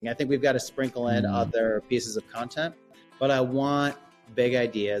I think we've got to sprinkle in other pieces of content, but I want big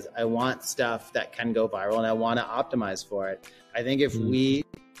ideas. I want stuff that can go viral, and I want to optimize for it. I think if we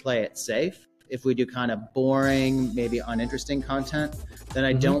play it safe, if we do kind of boring, maybe uninteresting content, then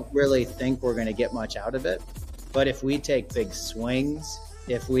I don't really think we're going to get much out of it. But if we take big swings,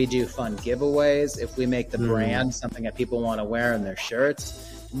 if we do fun giveaways, if we make the brand something that people want to wear in their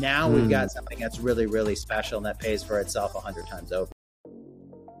shirts, now we've got something that's really, really special and that pays for itself 100 times over.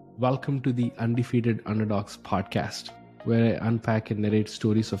 Welcome to the Undefeated Underdogs podcast, where I unpack and narrate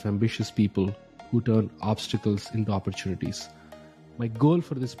stories of ambitious people who turn obstacles into opportunities. My goal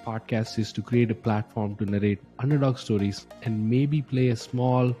for this podcast is to create a platform to narrate underdog stories and maybe play a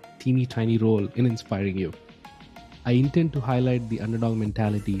small, teeny tiny role in inspiring you. I intend to highlight the underdog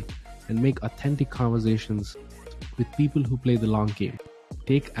mentality and make authentic conversations with people who play the long game,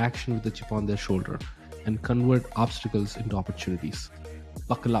 take action with a chip on their shoulder, and convert obstacles into opportunities.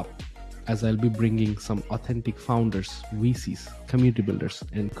 Buckle up, as I'll be bringing some authentic founders, VCs, community builders,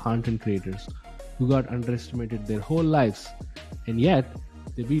 and content creators who got underestimated their whole lives, and yet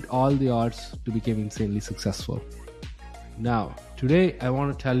they beat all the odds to become insanely successful. Now, today I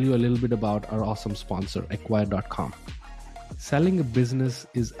want to tell you a little bit about our awesome sponsor, Acquire.com. Selling a business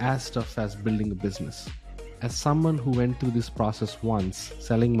is as tough as building a business. As someone who went through this process once,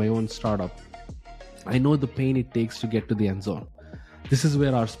 selling my own startup, I know the pain it takes to get to the end zone. This is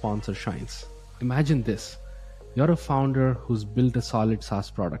where our sponsor shines. Imagine this. You're a founder who's built a solid SaaS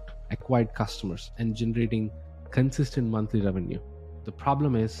product, acquired customers, and generating consistent monthly revenue. The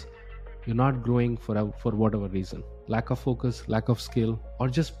problem is you're not growing for whatever reason. Lack of focus, lack of skill, or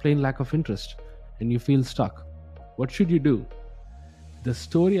just plain lack of interest, and you feel stuck. What should you do? The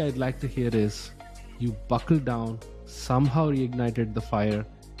story I'd like to hear is you buckled down, somehow reignited the fire,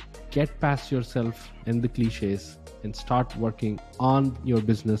 get past yourself and the cliches, and start working on your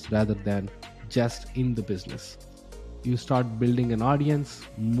business rather than just in the business. You start building an audience,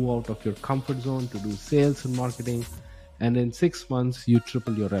 move out of your comfort zone to do sales and marketing, and in 6 months, you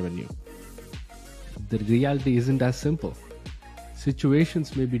triple your revenue. The reality isn't as simple.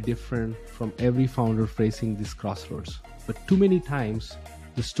 Situations may be different from every founder facing these crossroads, but too many times,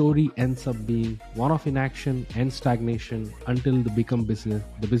 the story ends up being one of inaction and stagnation until the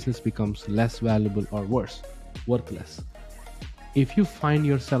business becomes less valuable or worse, worthless. If you find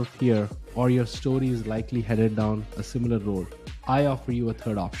yourself here or your story is likely headed down a similar road, I offer you a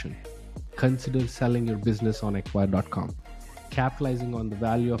third option. Consider selling your business on Acquire.com. Capitalizing on the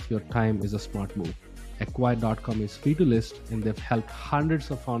value of your time is a smart move. Acquire.com is free to list and they've helped hundreds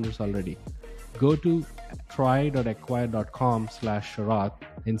of founders already. Go to try.acquire.com/Sharath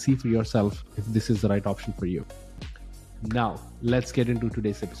and see for yourself if this is the right option for you. Now, let's get into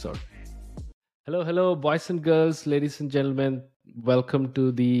today's episode. Hello, boys and girls, ladies and gentlemen. Welcome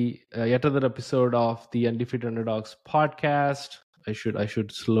to the yet another episode of the Undefeated Underdogs podcast. I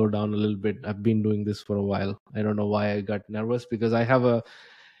should slow down a little bit. I've been doing this for a while. I don't know why I got nervous because I have an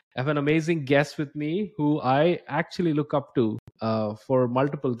amazing guest with me who I actually look up to for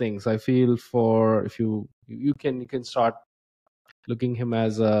multiple things. I feel if you can start looking him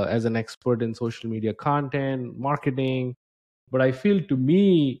as an expert in social media content, marketing. But I feel to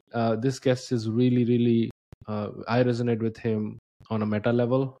me, this guest is really, really, I resonate with him on a meta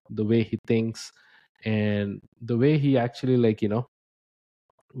level, the way he thinks and the way he actually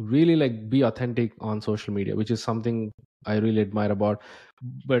really be authentic on social media, which is something I really admire about.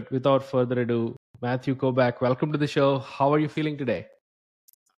 But without further ado, Matthew Kobach, welcome to the show. How are you feeling today?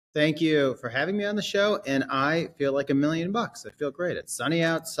 Thank you for having me on the show, and I feel like $1 million. I feel great. It's sunny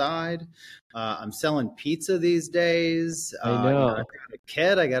outside. I'm selling pizza these days. I know. I've got a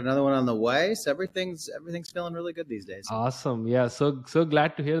kid. I got another one on the way. So everything's feeling really good these days. Awesome. Yeah. So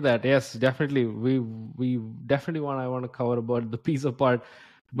glad to hear that. Yes, definitely. We definitely want to cover about the pizza part.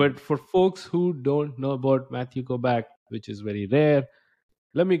 But for folks who don't know about Matthew Kobach, which is very rare,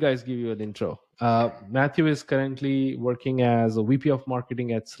 let me guys give you an intro. Matthew is currently working as a VP of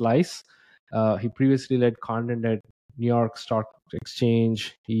marketing at Slice. He previously led content at New York Stock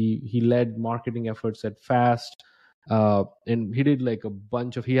Exchange. He led marketing efforts at Fast, and he did like a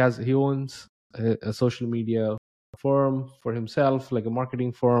bunch of. He owns a social media firm for himself, like a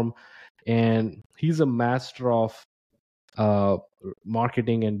marketing firm, and he's a master of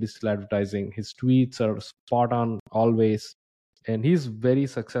marketing and digital advertising. His tweets are spot on always. And he's very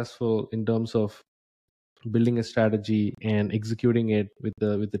successful in terms of building a strategy and executing it with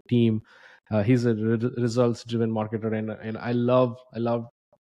the team. He's a results driven marketer, and I love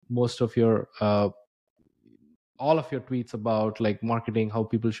most of your all of your tweets about like marketing, how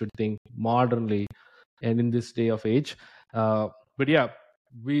people should think modernly and in this day of age. But yeah,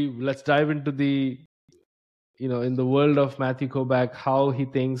 let's dive into the, in the world of Matthew Kobach, how he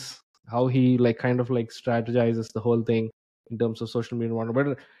thinks, how he like kind of like strategizes the whole thing in terms of social media and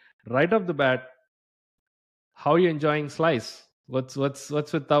whatnot. But right off the bat, how are you enjoying Slice? What's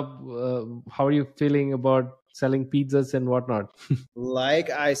with up? How are you feeling about selling pizzas and whatnot? Like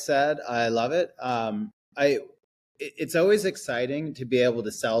I said, I love it. It's always exciting to be able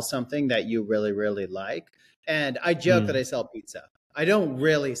to sell something that you really, really like. And I joke that I sell pizza. I don't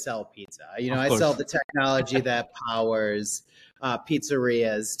really sell pizza. Of I sell course. the technology that powers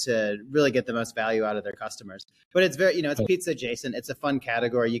pizzerias to really get the most value out of their customers. But it's very, it's Right. pizza adjacent. It's a fun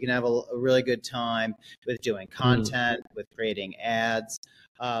category. You can have a really good time with doing content, with creating ads.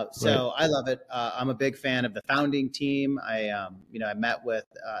 Right. So I love it. I'm a big fan of the founding team. I met with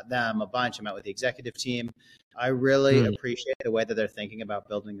them a bunch. I met with the executive team. I really appreciate the way that they're thinking about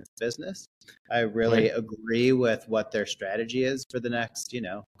building this business. I really Right. agree with what their strategy is for the next,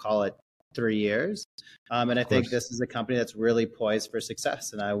 call it 3 years. And I Of think course. this is a company that's really poised for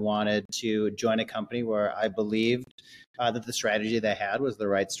success. And I wanted to join a company where I believed that the strategy they had was the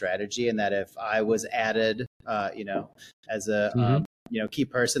right strategy, and that if I was added, as a key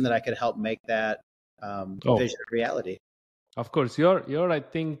person, that I could help make that Oh, vision a reality. of course. I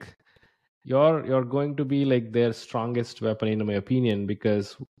think you're going to be like their strongest weapon, in my opinion,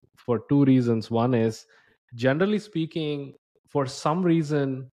 because for two reasons. One is, generally speaking, for some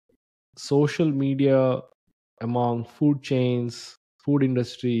reason, social media among food chains, food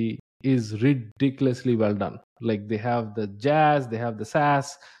industry is ridiculously well done. Like they have the jazz, they have the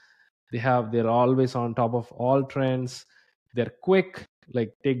sass, they're always on top of all trends. They're quick.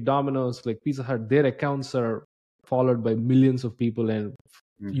 Like take Domino's, like Pizza Hut, their accounts are followed by millions of people, and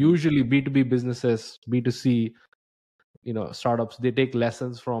usually B2B businesses, B2C, startups, they take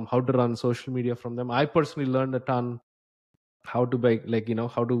lessons from how to run social media from them. I personally learned a ton how to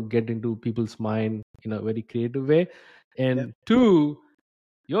how to get into people's mind in a very creative way. Yep. And two,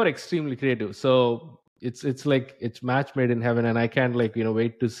 you're extremely creative, so it's like it's match made in heaven, and I can't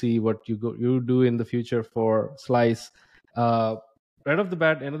wait to see what you do in the future for Slice. Right off the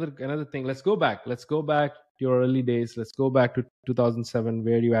bat, another thing, let's go back to your early days. Let's go back to 2007,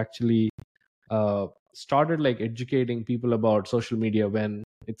 where you actually started like educating people about social media, when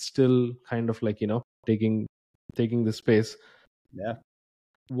it's still kind of like taking the space. Yeah.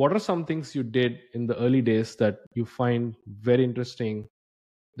 What are some things you did in the early days that you find very interesting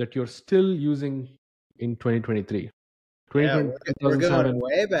that you're still using in 2023? Yeah, 2020, we're going 2007.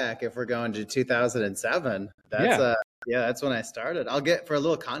 way back if we're going to 2007. That's Yeah. that's when I started. I'll get for a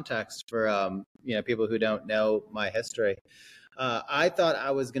little context for people who don't know my history. I thought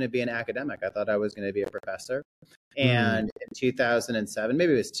I was going to be an academic. I thought I was going to be a professor. And in 2007,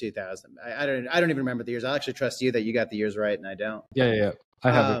 maybe it was 2000. I don't even remember the years. I'll actually trust you that you got the years right and I don't. Yeah.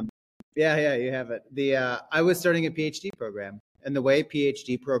 I have it. Yeah, you have it. I was starting a PhD program. And the way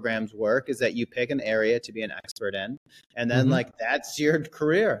PhD programs work is that you pick an area to be an expert in, and then that's your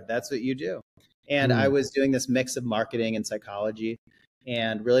career. That's what you do. And I was doing this mix of marketing and psychology,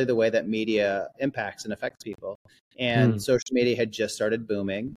 and really the way that media impacts and affects people. And social media had just started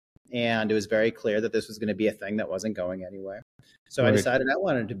booming, and it was very clear that this was going to be a thing that wasn't going anywhere. So I decided I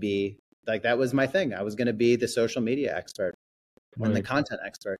wanted to be that was my thing. I was going to be the social media expert and the content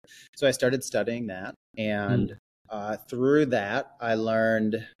expert. So I started studying that, and through that, I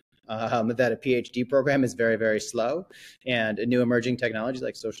learned that a PhD program is very, very slow, and a new emerging technology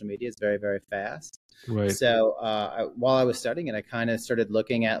like social media is very, very fast. Right. So while I was studying it, I kind of started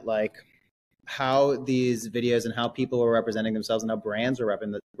looking at how these videos and how people were representing themselves and how brands were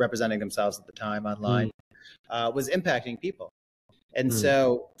representing themselves at the time online was impacting people. And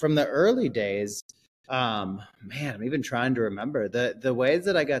so from the early days, man, I'm even trying to remember the ways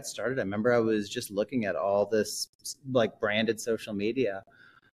that I got started. I remember I was just looking at all this branded social media,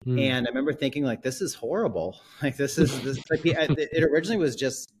 and I remember thinking this is horrible. This it originally was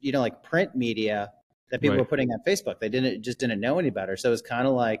just print media that people were putting on Facebook. They didn't know any better. So it was kind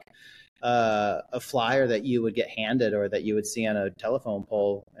of like a flyer that you would get handed or that you would see on a telephone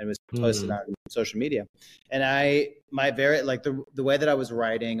pole and was posted on social media. And the way that I was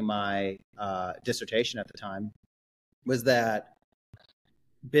writing my dissertation at the time was that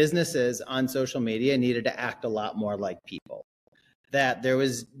businesses on social media needed to act a lot more like people. That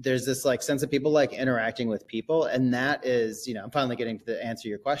there's this sense of people interacting with people, and that is, I'm finally getting to answer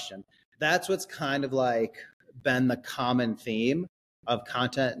your question. That's what's kind of been the common theme of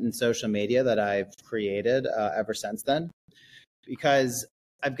content and social media that I've created ever since then, because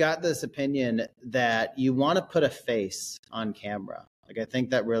I've got this opinion that you want to put a face on camera. Like, I think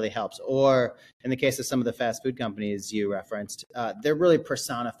that really helps. Or in the case of some of the fast food companies you referenced, they're really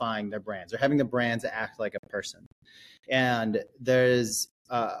personifying their brands. They're having the brands act like a person. And there's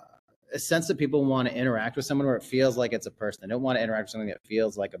a sense that people want to interact with someone where it feels like it's a person. They don't want to interact with something that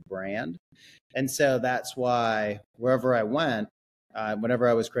feels like a brand. And so that's why wherever I went, whenever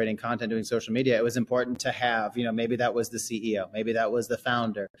I was creating content, doing social media, it was important to have, maybe that was the CEO, maybe that was the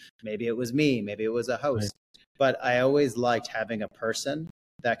founder, maybe it was me, maybe it was a host. Right. But I always liked having a person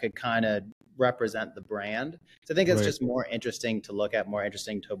that could kind of represent the brand. So I think it's just more interesting to look at, more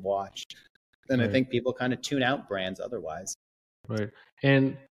interesting to watch. And I think people kind of tune out brands otherwise. Right.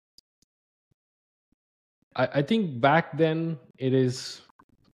 And I think back then it is,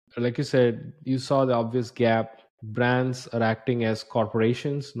 like you said, you saw the obvious gap. Brands are acting as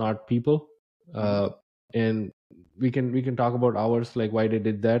corporations, not people. And we can talk about ours, like why they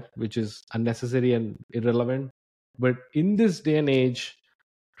did that, which is unnecessary and irrelevant. But in this day and age,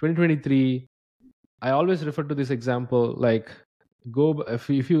 2023, I always refer to this example, like if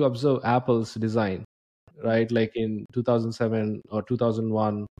you observe Apple's design, right? Like in 2007 or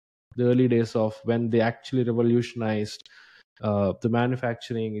 2001, the early days of when they actually revolutionized the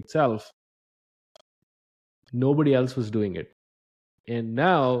manufacturing itself, nobody else was doing it. And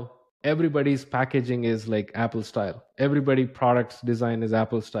now everybody's packaging is like Apple style. Everybody products design is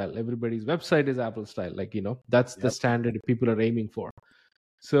Apple style. Everybody's website is Apple style. Like, that's the standard people are aiming for.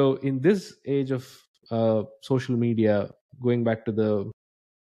 So in this age of social media, going back to the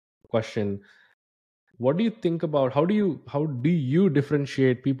question, what do you think about how do you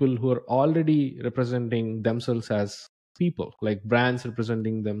differentiate people who are already representing themselves as people, like brands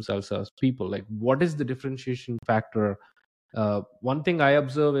representing themselves as people? Like, what is the differentiation factor? One thing I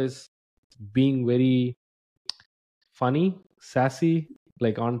observe is being very funny, sassy,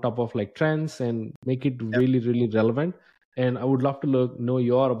 like on top of like trends, and make it really, really relevant. And I would love to know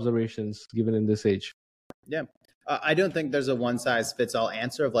your observations given in this age. Yeah. I don't think there's a one size fits all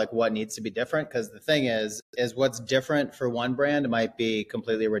answer of like what needs to be different, because the thing is what's different for one brand might be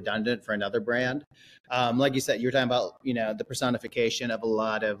completely redundant for another brand. Like you said, you're talking about, the personification of a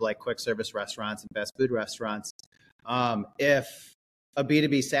lot of like quick service restaurants and fast food restaurants. If a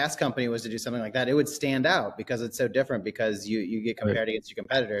B2B SaaS company was to do something like that, it would stand out because it's so different, because you get compared against your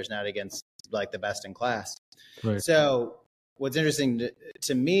competitors, not against like the best in class. Right. So what's interesting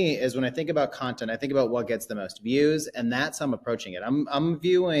to me is when I think about content, I think about what gets the most views, and that's how I'm approaching it. I'm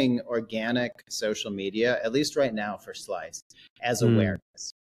viewing organic social media, at least right now for Slice, as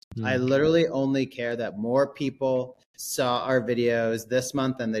awareness. I literally only care that more people saw our videos this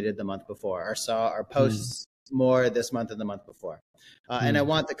month than they did the month before, or saw our posts more this month than the month before. And I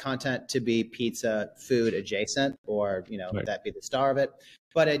want the content to be pizza food adjacent, or, that be the star of it.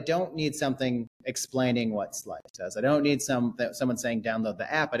 But I don't need something explaining what Slice does. I don't need someone saying download the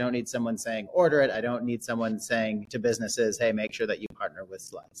app. I don't need someone saying order it. I don't need someone saying to businesses, hey, make sure that you partner with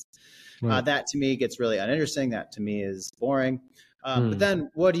Slice. That to me gets really uninteresting. That to me is boring. But then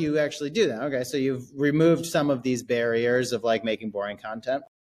what do you actually do then? Okay, so you've removed some of these barriers of like making boring content.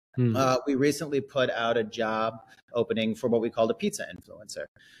 We recently put out a job opening for what we called a pizza influencer.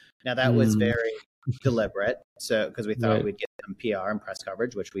 Now that was very deliberate, so because we thought we'd get some PR and press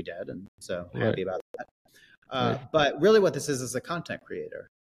coverage, which we did, and so happy about that. But really what this is a content creator.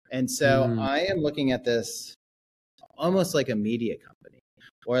 And so I am looking at this almost like a media company,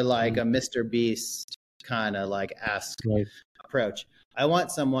 or like a Mr. Beast kind of like approach. I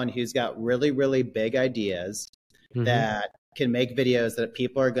want someone who's got really, really big ideas that can make videos that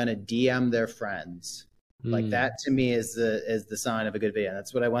people are going to DM their friends. Like that to me is the sign of a good video.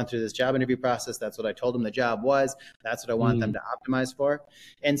 That's what I went through this job interview process. That's what I told them the job was. That's what I want them to optimize for.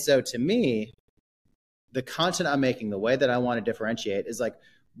 And so to me, the content I'm making, the way that I want to differentiate is like,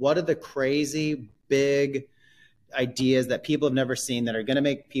 what are the crazy big ideas that people have never seen that are going to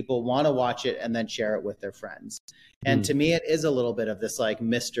make people want to watch it and then share it with their friends? And to me, it is a little bit of this like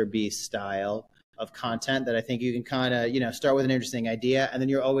Mr. Beast style of content that I think you can kind of, start with an interesting idea, and then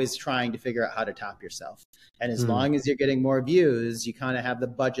you're always trying to figure out how to top yourself. And as long as you're getting more views, you kind of have the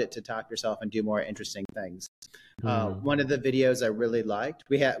budget to top yourself and do more interesting things. One of the videos I really liked,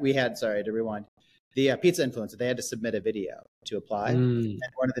 we had, sorry to rewind, the pizza influencer, they had to submit a video to apply. And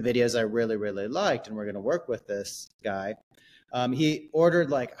one of the videos I really, really liked, and we're going to work with this guy, he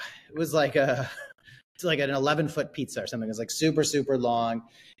ordered it's like an 11-foot pizza or something. It was like super, super long.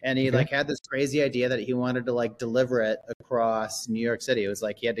 And he like had this crazy idea that he wanted to like deliver it across New York City. It was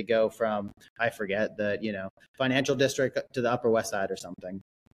like he had to go from, I forget, the, financial district to the Upper West Side or something.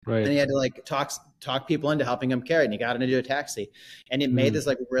 Right. And he had to like talk people into helping him carry it. And he got into a taxi, and it made this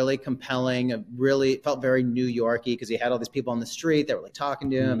like really compelling, really felt very New Yorky because he had all these people on the street that were like talking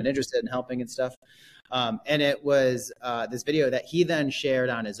to him and interested in helping and stuff. And it was this video that he then shared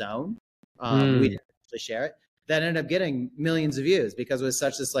on his own. We didn't actually share it. That ended up getting millions of views because it was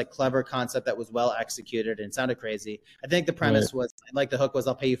such this like clever concept that was well executed and sounded crazy. I think the premise was like the hook was,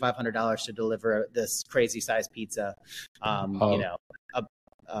 I'll pay you $500 to deliver this crazy size pizza, to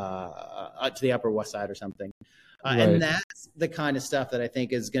the Upper West Side or something. And that's the kind of stuff that I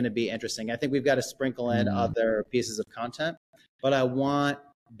think is going to be interesting. I think we've got to sprinkle in other pieces of content, but I want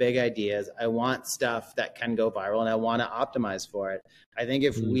big ideas. I want stuff that can go viral, and I want to optimize for it. I think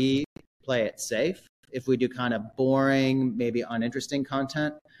if we play it safe, if we do kind of boring, maybe uninteresting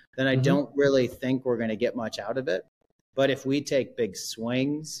content, then I don't really think we're going to get much out of it. But if we take big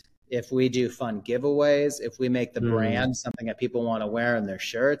swings, if we do fun giveaways, if we make the brand something that people want to wear in their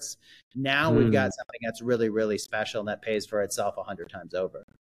shirts, now we've got something that's really, really special and that pays for itself 100 times over.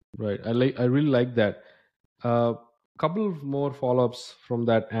 Right. I really like that. Couple of more follow-ups from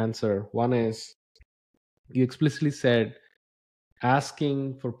that answer. One is, you explicitly said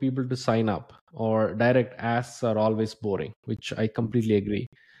asking for people to sign up or direct asks are always boring, which I completely agree.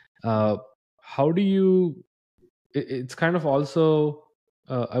 How do you, it's kind of also,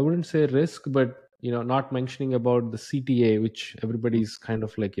 I wouldn't say risk, but not mentioning about the CTA, which everybody's kind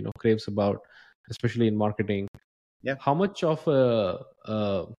of like craves about, especially in marketing. Yeah. How much of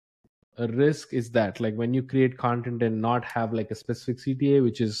a risk is that, like when you create content and not have like a specific CTA,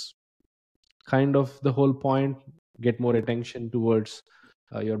 which is kind of the whole point, get more attention towards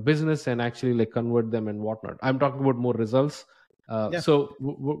your business and actually like convert them and whatnot. I'm talking about more results. So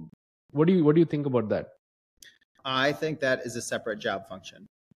what do you think about that? I think that is a separate job function.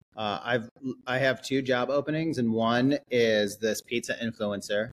 I have 2 job openings, and one is this pizza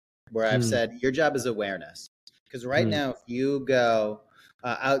influencer, where I've said your job is awareness. Because right now, if you go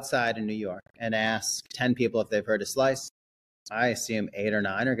outside in New York and ask 10 people if they've heard of Slice, I assume 8 or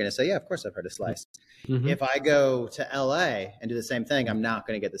 9 are going to say, yeah, of course I've heard of Slice. If I go to LA and do the same thing, I'm not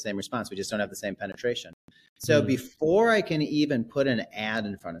going to get the same response. We just don't have the same penetration. So before I can even put an ad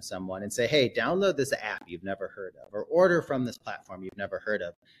in front of someone and say, hey, download this app you've never heard of, or order from this platform you've never heard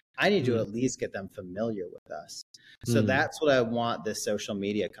of, I need to at least get them familiar with us. So that's what I want this social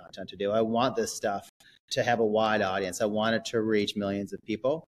media content to do. I want this stuff to have a wide audience. I want it to reach millions of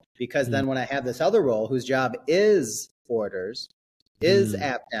people, because then when I have this other role whose job is orders, is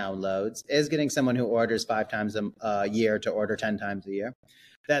app downloads, is getting someone who orders 5 times a year to order 10 times a year,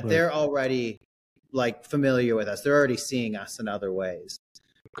 that they're already like familiar with us. They're already seeing us in other ways.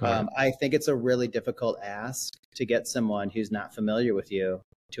 I think it's a really difficult ask to get someone who's not familiar with you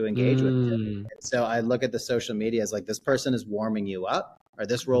to engage with you. And so I look at the social media as like, this person is warming you up, or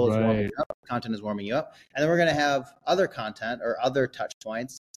this role is warming you up, content is warming you up. And then we're going to have other content or other touch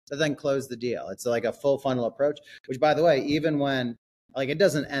points that then close the deal. It's like a full funnel approach, which, by the way, even when like it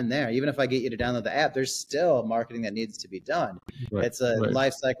doesn't end there, even if I get you to download the app, there's still marketing that needs to be done. It's a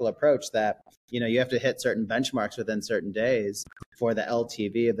life cycle approach that, you have to hit certain benchmarks within certain days for the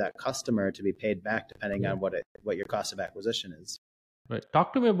LTV of that customer to be paid back, depending on what your cost of acquisition is. Right.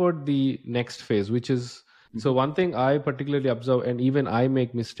 Talk to me about the next phase, which is, so one thing I particularly observe, and even I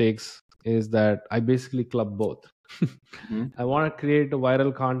make mistakes, is that I basically club both. I want to create a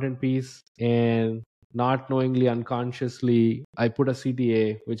viral content piece, and not knowingly, unconsciously, I put a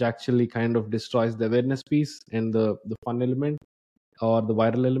CTA, which actually kind of destroys the awareness piece and the fun element or the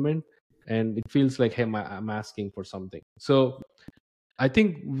viral element. And it feels like, hey, I'm asking for something. So I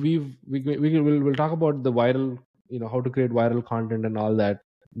think we'll talk about the viral, how to create viral content and all that,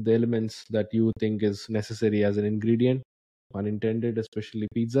 the elements that you think is necessary as an ingredient, unintended, especially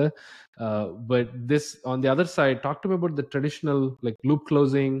pizza. But this, on the other side, talk to me about the traditional like loop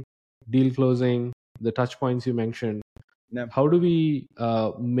closing, deal closing, the touch points you mentioned. How do we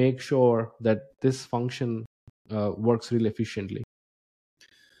make sure that this function works really efficiently?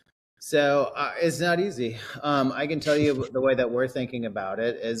 So it's not easy. I can tell you the way that we're thinking about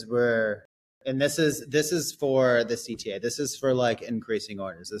it is and this is for the CTA. This is for like increasing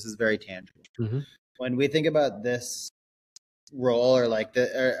orders. This is very tangible. When we think about this role, or like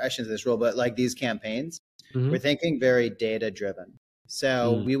I shouldn't say this role, but like these campaigns, we're thinking very data driven.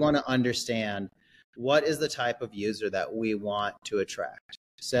 So we want to understand what is the type of user that we want to attract.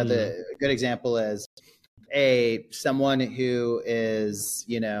 So the good example is someone who is,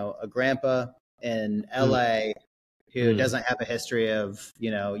 a grandpa in LA who doesn't have a history of,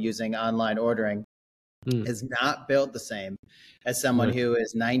 using online ordering, is not built the same as someone who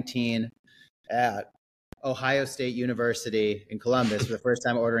is 19 at Ohio State University in Columbus for the first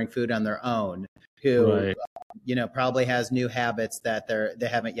time ordering food on their own, who Right. probably has new habits that they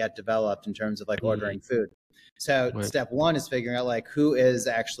haven't yet developed in terms of like ordering food. So Right. step one is figuring out like who is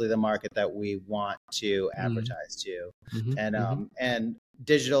actually the market that we want to advertise to, and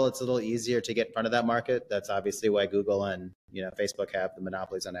digital, it's a little easier to get in front of that market. That's obviously why Google and Facebook have the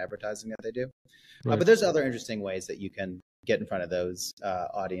monopolies on advertising that they do. Right. But there's other interesting ways that you can get in front of those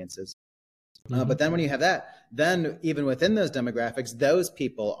audiences. But then when you have that, then even within those demographics, those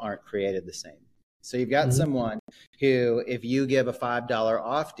people aren't created the same. So you've got someone who, if you give a $5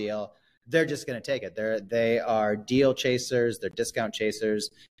 off deal, they're just going to take it. They are deal chasers, they're discount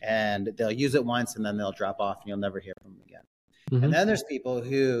chasers, and they'll use it once and then they'll drop off and you'll never hear from them again. And then there's people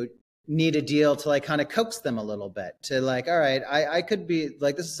who need a deal to like kind of coax them a little bit to like, all right, I could be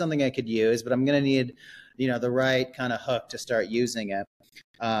like, this is something I could use, but I'm going to need, the right kind of hook to start using it.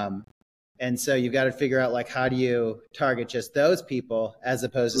 And so you've got to figure out like, how do you target just those people as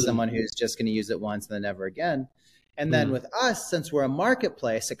opposed to someone who's just going to use it once and then never again. And then with us, since we're a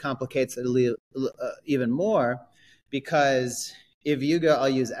marketplace, it complicates it even more, because if you go, I'll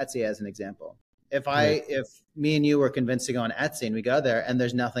use Etsy as an example. If me and you were convinced to go on Etsy and we go there and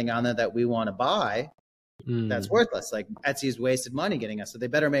there's nothing on there that we want to buy, that's worthless. Like Etsy's wasted money getting us. So they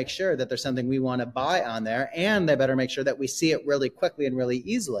better make sure that there's something we want to buy on there, and they better make sure that we see it really quickly and really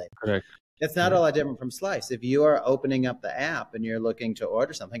easily. Correct. It's not all that different from Slice. If you are opening up the app and you're looking to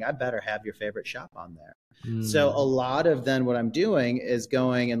order something, I better have your favorite shop on there. So a lot of then what I'm doing is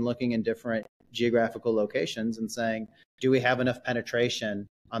going and looking in different geographical locations and saying, do we have enough penetration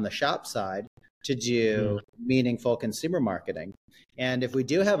on the shop side to do meaningful consumer marketing? And if we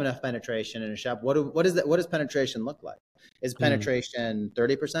do have enough penetration in a shop, what does penetration look like? Is penetration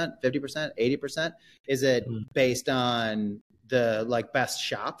 30%, 50%, 80%? Is it based on the like best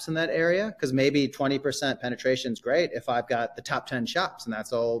shops in that area? Because maybe 20% penetration is great if I've got the top 10 shops and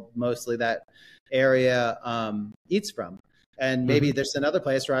that's all mostly that area eats from. And maybe there's another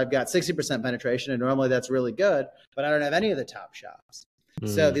place where I've got 60% penetration and normally that's really good, but I don't have any of the top shops.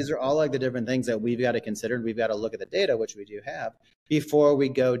 So these are all like the different things that we've got to consider. We've got to look at the data, which we do have, before we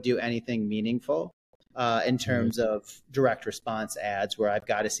go do anything meaningful in terms of direct response ads where I've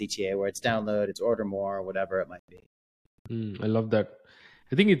got a CTA, where it's download, it's order more, or whatever it might be. I love that.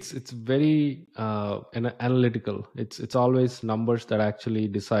 I think it's very analytical. It's always numbers that actually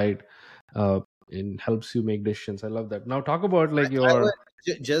decide and helps you make decisions. I love that. Now talk about like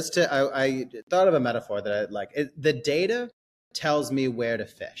I thought of a metaphor that I like. The data tells me where to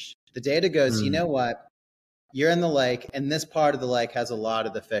fish. The data goes, you know what? You're in the lake, and this part of the lake has a lot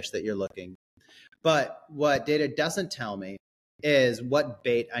of the fish that you're looking. But what data doesn't tell me is what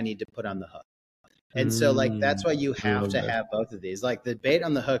bait I need to put on the hook. And so like, that's why you have to have both of these. Like the bait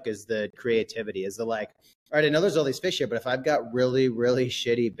on the hook is the creativity, is the like, all right, I know there's all these fish here, but if I've got really, really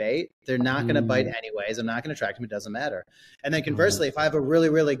shitty bait, they're not going to bite anyways. I'm not going to attract them. It doesn't matter. And then conversely, if I have a really,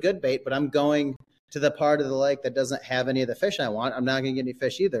 really good bait, but I'm going to the part of the lake that doesn't have any of the fish I want, I'm not going to get any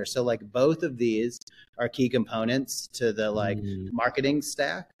fish either. So like both of these are key components to the like marketing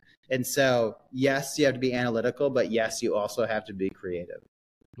stack. And so yes, you have to be analytical, but yes, you also have to be creative.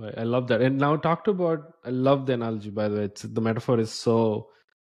 Right. I love that. And now I love the analogy, by the way. The metaphor is so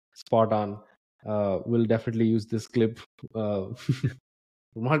spot on. We'll definitely use this clip for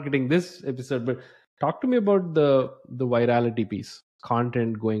marketing this episode. But talk to me about the virality piece,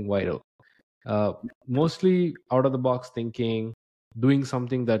 content going viral. Mostly out of the box thinking, doing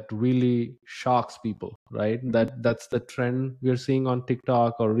something that really shocks people, right? That's the trend we're seeing on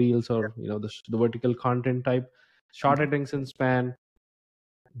TikTok or Reels or the vertical content type, short attention span.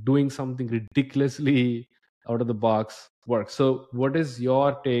 Doing something ridiculously out of the box works. So what is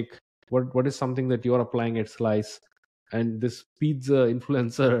your take? What is something that you're applying at Slice? And this pizza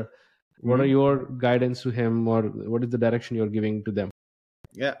influencer, what are your guidance to him, or what is the direction you're giving to them?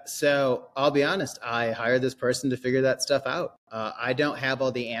 Yeah. So I'll be honest, I hired this person to figure that stuff out. I don't have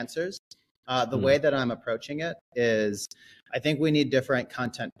all the answers. The way that I'm approaching it is, I think we need different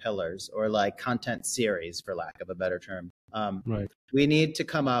content pillars, or like content series, for lack of a better term. Right. We need to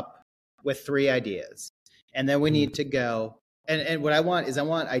come up with 3 ideas, and then we need to go. And what I want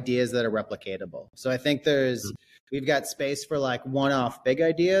ideas that are replicatable. So I think we've got space for like one-off big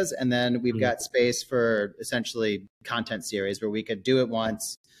ideas, and then we've got space for essentially content series where we could do it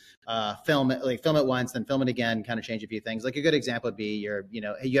once, film it once, then film it again, kind of change a few things. Like a good example would be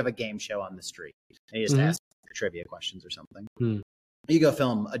you have a game show on the street and you just ask trivia questions or something. You go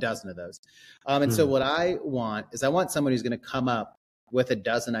film a dozen of those. And so what I want someone who's going to come up with a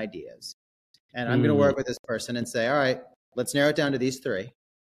dozen ideas, and I'm going to work with this person and say, all right, let's narrow it down to these 3.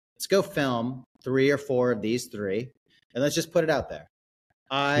 Let's go film 3 or 4 of these 3, and let's just put it out there.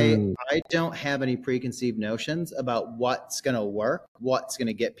 I don't have any preconceived notions about what's going to work, what's going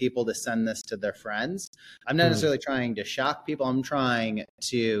to get people to send this to their friends. I'm not necessarily trying to shock people. I'm trying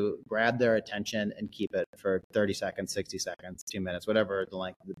to grab their attention and keep it for 30 seconds, 60 seconds, 2 minutes, whatever the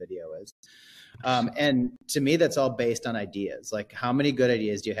length of the video is. And to me, that's all based on ideas. Like, how many good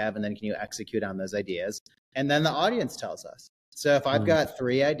ideas do you have? And then can you execute on those ideas? And then the audience tells us. So if I've got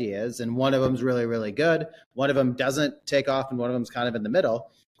 3 ideas and one of them's really, really good, one of them doesn't take off, and one of them's kind of in the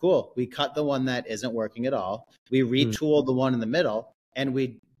middle, cool. We cut the one that isn't working at all. We retool the one in the middle, and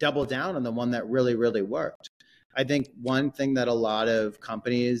we double down on the one that really, really worked. I think one thing that a lot of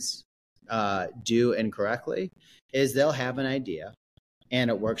companies do incorrectly is they'll have an idea and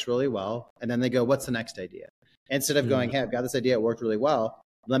it works really well. And then they go, what's the next idea? Instead of going, hey, I've got this idea, it worked really well.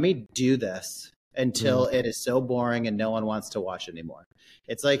 Let me do this until it is so boring and no one wants to watch it anymore.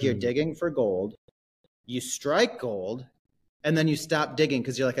 It's like you're digging for gold, you strike gold, and then you stop digging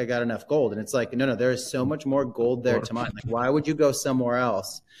because you're like, I got enough gold. And it's like, no, there is so much more gold there to mine. Like, why would you go somewhere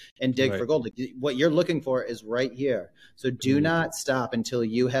else and dig for gold? Like, what you're looking for is right here. So do not stop until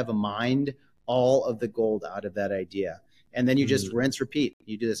you have mined all of the gold out of that idea. And then you just rinse, repeat.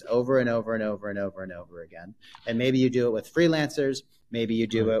 You do this over and over and over and over and over again. And maybe you do it with freelancers. Maybe you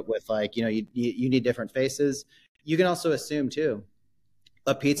do it with, like, you need different faces. You can also assume too,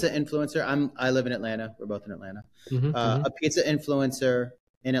 a pizza influencer. I live in Atlanta. We're both in Atlanta. A pizza influencer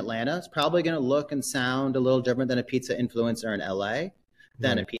in Atlanta is probably going to look and sound a little different than a pizza influencer in LA,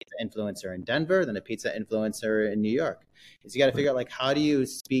 than a pizza influencer in Denver, than a pizza influencer in New York. So you got to figure out, like, how do you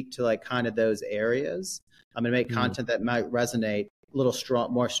speak to, like, kind of those areas? I'm going to make content that might resonate a little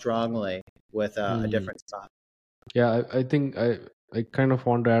more strongly with a different spot. Yeah, I think I kind of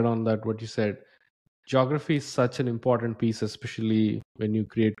want to add on that what you said. Geography is such an important piece, especially when you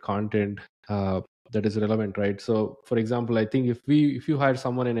create content that is relevant, right? So, for example, I think if you hire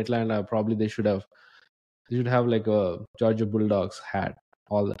someone in Atlanta, probably they should have like a Georgia Bulldogs hat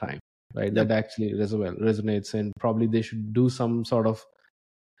all the time, right? That actually resonates, and probably they should do some sort of,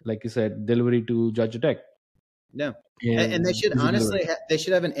 like you said, delivery to Georgia Tech. No, and they should honestly they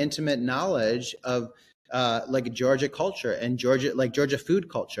should have an intimate knowledge of like Georgia culture and Georgia food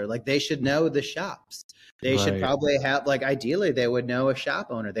culture. Like, they should know the shops. They should probably have, like, ideally they would know a shop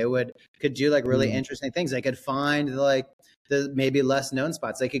owner. They could do like really interesting things. They could find like the maybe less known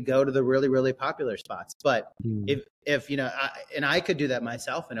spots. They could go to the really, really popular spots. But if you know, and I could do that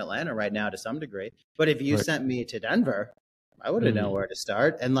myself in Atlanta right now to some degree. But if you sent me to Denver, I wouldn't know where to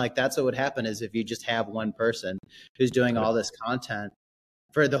start. And, like, that's what would happen is if you just have one person who's doing all this content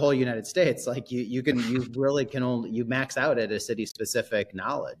for the whole United States, like, you really can only max out at a city specific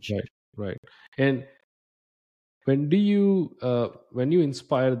knowledge. Right. And when you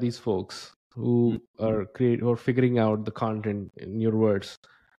inspire these folks who are figuring out the content, in your words,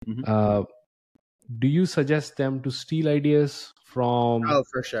 do you suggest them to steal ideas from? Oh,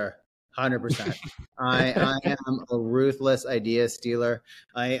 for sure. 100%. I am a ruthless idea stealer.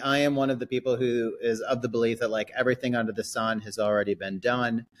 I am one of the people who is of the belief that, like, everything under the sun has already been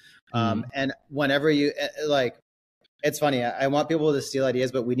done. And whenever you, like, it's funny, I want people to steal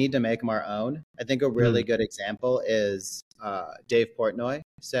ideas, but we need to make them our own. I think a really good example is Dave Portnoy.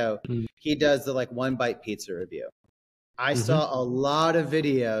 So he does the, like, one bite pizza review. I saw a lot of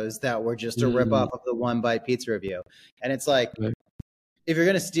videos that were just a rip off of the one bite pizza review. And it's like, if you're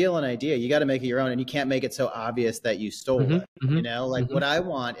going to steal an idea, you got to make it your own, and you can't make it so obvious that you stole it. You know, like, what I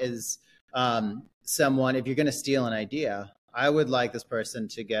want is someone, if you're going to steal an idea, I would like this person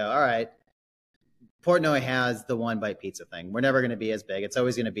to go, all right, Portnoy has the one bite pizza thing. We're never going to be as big. It's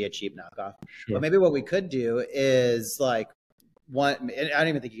always going to be a cheap knockoff. Sure. But maybe what we could do is, like, I don't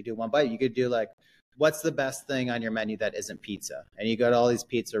even think you could do one bite. You could do, like, what's the best thing on your menu that isn't pizza? And you go to all these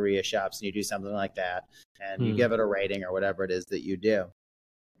pizzeria shops and you do something like that, and you give it a rating or whatever it is that you do.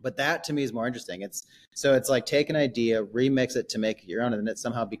 But that, to me, is more interesting. It's like, take an idea, remix it to make it your own, and then it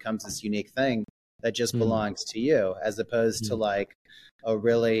somehow becomes this unique thing that just belongs to you, as opposed to, like, a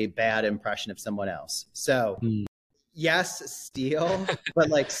really bad impression of someone else. So yes, steal, but,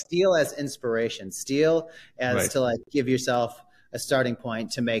 like, steal as inspiration, steal as to, like, give yourself a starting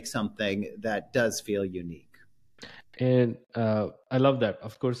point to make something that does feel unique. And I love that.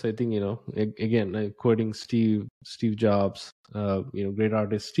 Of course, I think, again, quoting Steve Jobs, great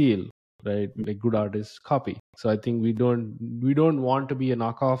artists steal, right? Like, good artists copy. So I think we don't want to be a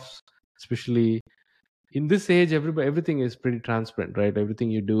knockoffs, especially in this age. Everything is pretty transparent, right?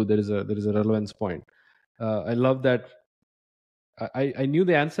 Everything you do, there is a relevance point. I love that. I knew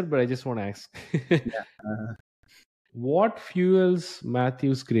the answer, but I just want to ask. What fuels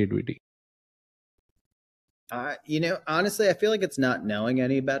Matthew's creativity? Honestly, I feel like it's not knowing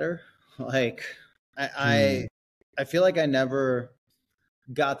any better. Like, Hmm. I feel like I never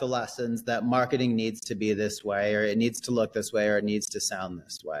got the lessons that marketing needs to be this way, or it needs to look this way, or it needs to sound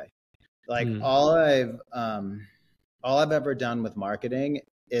this way. Like Hmm. all I've ever done with marketing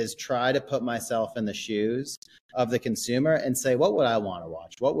is try to put myself in the shoes of the consumer and say, what would I want to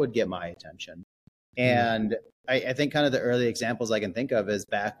watch? What would get my attention? Hmm. And I think kind of the early examples I can think of is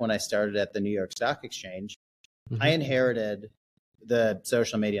back when I started at the New York Stock Exchange. I Hmm. inherited the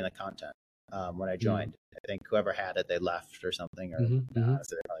social media and the content when I Hmm. joined. I think whoever had it, they left or something, or Hmm.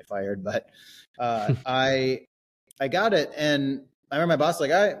 so they're probably fired. But I got it, and I remember my boss was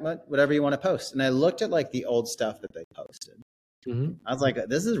like, all right, whatever you want to post. And I looked at like the old stuff that they posted. Hmm. I was like,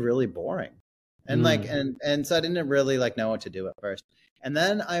 this is really boring. And like, Hmm. and so I didn't really like know what to do at first. And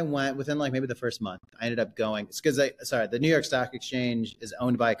then I went within like maybe the first month, I ended up going because the New York Stock Exchange is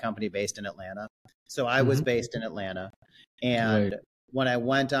owned by a company based in Atlanta. So I was Hmm. based in Atlanta. Right. And when I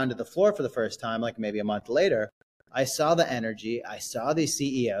went onto the floor for the first time, like maybe a month later, I saw the energy. I saw the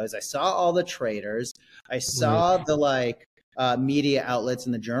CEOs. I saw all the traders. I Right. saw the like media outlets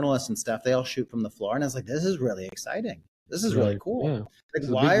and the journalists and stuff. They all shoot from the floor. And I was like, this is really exciting. This is really Right. cool. Yeah. Like, This is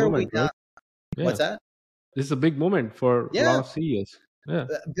a big why are we moment, right? not? Yeah. What's that? This is a big moment for a lot Yeah, of CEOs. Yeah.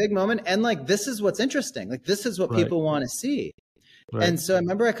 a big moment. And like, this is what's interesting. Like, this is what Right. people want to see. Right. And so I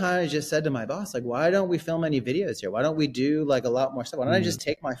remember I kind of just said to my boss, like, why don't we film any videos here? Why don't we do like a lot more stuff? Why don't I Hmm. just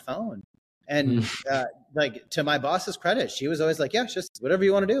take my phone? Hmm. And like to my boss's credit, she was always like, yeah, it's just whatever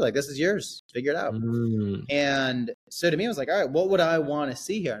you want to do. Like, this is yours. Figure it out. Hmm. And so to me, I was like, all right, what would I want to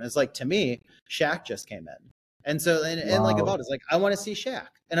see here? And it's like, to me, Shaq just came in. And so, and like Wow. about it's like, I want to see Shaq.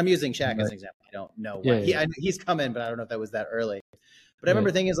 And I'm using Shaq as Right. an example. I don't know Yeah. when Yeah. he's come in, but I don't know if that was that early. But I Right.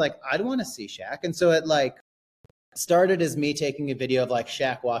 remember thinking is like, I'd want to see Shaq. And so it like started as me taking a video of like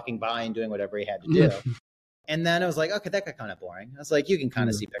Shaq walking by and doing whatever he had to do. And then I was like, okay, that got kind of boring. I was like, you can kind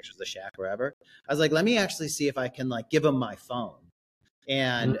of see pictures of Shaq wherever. I was like, let me actually see if I can like give him my phone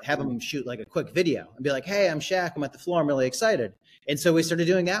and have him shoot like a quick video and be like, hey, I'm Shaq. I'm at the floor. I'm really excited. And so we started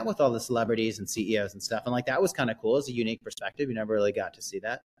doing that with all the celebrities and CEOs and stuff. And like, that was kind of cool. It's a unique perspective. You never really got to see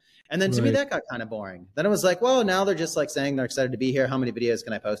that. And then to me, Right. that got kind of boring. Then it was like, well, now they're just like saying they're excited to be here. How many videos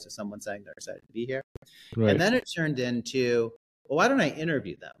can I post of someone saying they're excited to be here? And Right. then it turned into, well, why don't I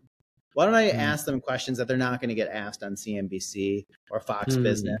interview them? Why don't I Hmm. ask them questions that they're not going to get asked on CNBC or Fox Hmm.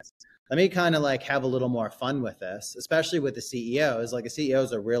 Business? Let me kind of like have a little more fun with this, especially with the CEOs. Like the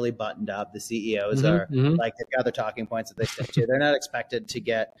CEOs are really buttoned up. The CEOs Hmm. are Hmm. like, they've got their talking points that they stick to. They're not expected to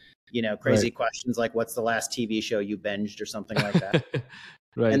get, Right. crazy questions like, what's the last TV show you binged or something like that.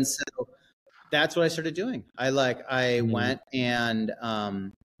 Right. And so that's what I started doing. I Hmm. went and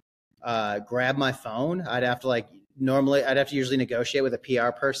grab my phone. I'd have to usually negotiate with a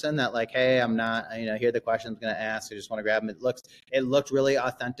PR person that like, hey, I'm not, here are the questions I'm going to ask. I just want to grab them. It looked really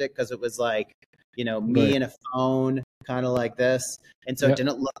authentic because it was like, me Right. and a phone kind of like this. And so it Yeah.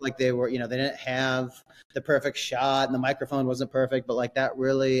 didn't look like they were, they didn't have the perfect shot and the microphone wasn't perfect, but like that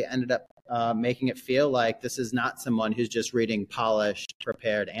really ended up making it feel like this is not someone who's just reading polished,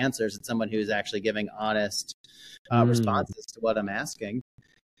 prepared answers. It's someone who's actually giving honest Hmm. responses to what I'm asking.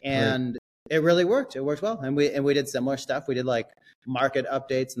 Right. And it really worked. It worked well. And we did similar stuff. We did like market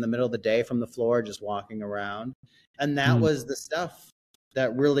updates in the middle of the day from the floor, just walking around. And that Hmm. was the stuff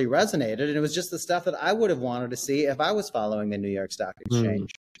that really resonated. And it was just the stuff that I would have wanted to see if I was following the New York Stock Hmm.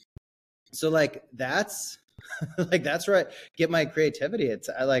 Exchange. So like that's like that's where I get my creativity.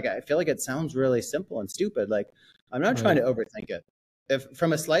 I feel like it sounds really simple and stupid. Like I'm not trying Right. to overthink it. If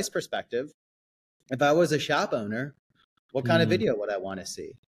from a slice perspective, if I was a shop owner, what kind of Hmm. video would I want to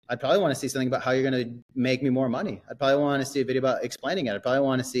see? I'd probably want to see something about how you're going to make me more money. I'd probably want to see a video about explaining it. I'd probably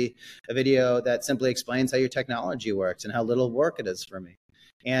want to see a video that simply explains how your technology works and how little work it is for me.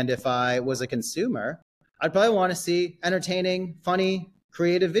 And if I was a consumer, I'd probably want to see entertaining, funny,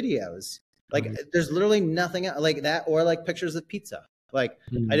 creative videos. Like Right. there's literally nothing like that, or like pictures of pizza. Like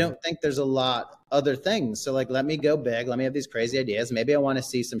I Hmm. don't think there's a lot other things. So like let me go big. Let me have these crazy ideas. Maybe I want to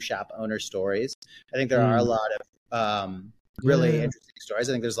see some shop owner stories. I think there are a Hmm. lot of Yeah. really Yeah. interesting stories.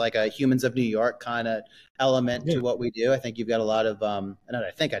 I think there's like a Humans of New York kind of element Yeah. to what we do. I think you've got a lot of,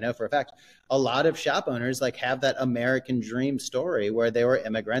 I know for a fact, a lot of shop owners like have that American dream story where they were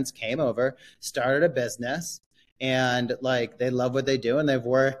immigrants, came over, started a business, and like they love what they do and they've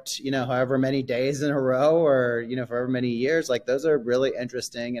worked, however many days in a row or, for however many years. Like those are really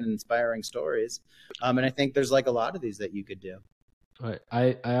interesting and inspiring stories. And I think there's like a lot of these that you could do.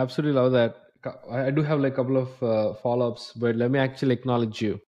 I absolutely love that. I do have like a couple of follow-ups, but let me actually acknowledge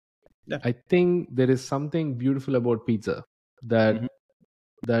you. Yeah. I think there is something beautiful about pizza that Mhm.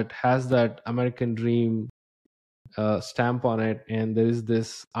 that has that American dream stamp on it, and there is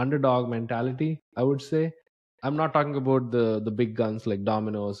this underdog mentality, I would say. I'm not talking about the big guns like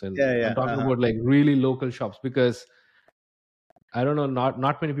Domino's, and Yeah, I'm yeah. talking about like really local shops, because I don't know,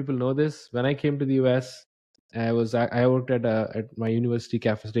 not many people know this. When I came to the US, I worked at my university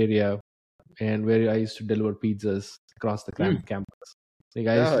cafeteria, and where I used to deliver pizzas across the Mm. campus. Like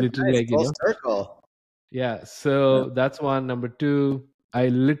I used Oh, to literally, nice. like, Full circle. yeah. Yeah. So that's one. Number two, I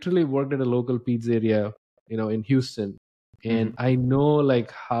literally worked at a local pizzeria, in Houston, and Mhm. I know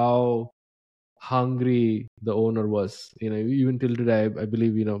like how hungry the owner was. Even till today, I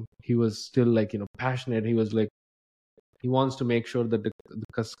believe he was still like passionate. He was like, he wants to make sure that the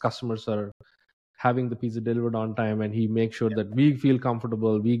customers are having the pizza delivered on time, and he makes sure that we feel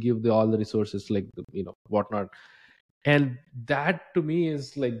comfortable, we give all the resources, like whatnot. And that to me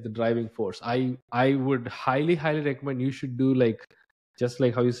is like the driving force. I would highly recommend you should do, like, just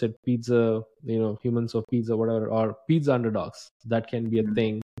like how you said, pizza, humans of pizza, whatever, or pizza underdogs. That can be a Mhm.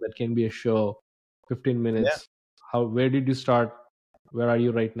 thing, that can be a show. 15 Yeah. minutes, where did you start, where are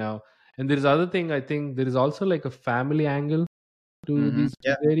you right now? And there's other thing, I think there is also like a family angle to Mhm. these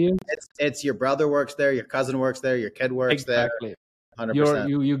Yeah. areas. It's your brother works there, your cousin works there, your kid works there. Exactly. 100%.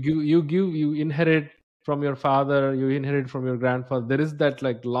 You inherit from your father, you inherit from your grandfather. There is that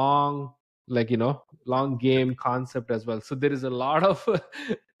like long, like long game concept as well. So there is a lot of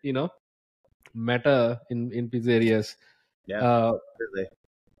you know meta in pizzerias. Yeah. uh Really.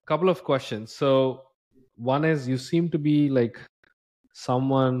 Couple of questions. So one is, you seem to be like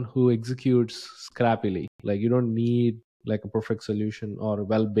someone who executes scrappily. Like, you don't need like a perfect solution or a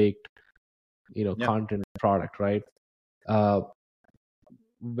well baked Yeah. content product, right? uh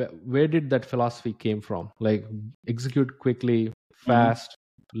where did that philosophy came from? Like, execute quickly, Mhm. fast,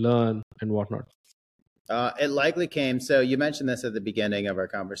 learn, and whatnot. It likely came. So you mentioned this at the beginning of our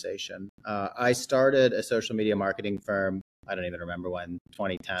conversation. I started a social media marketing firm. I don't even remember when,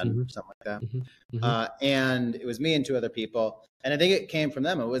 2010, Mm-hmm, something like that. mm-hmm, mm-hmm, And it was me and two other people. And I think it came from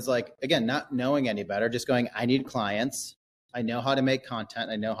them. It was like, again, not knowing any better, just going, I need clients. I know how to make content.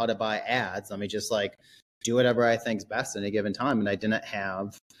 I know how to buy ads. Let me just like do whatever I think's best in a given time. And I didn't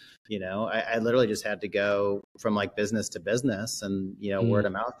have, I literally just had to go from like business to business and, word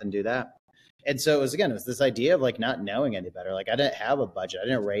of mouth and do that. And so it was this idea of like not knowing any better. Like I didn't have a budget. I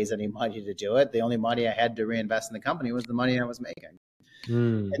didn't raise any money to do it. The only money I had to reinvest in the company was the money I was making.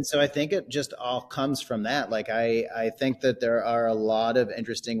 mm, And so I think it just all comes from that. Like I think that there are a lot of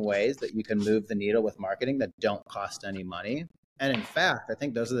interesting ways that you can move the needle with marketing that don't cost any money. And in fact, I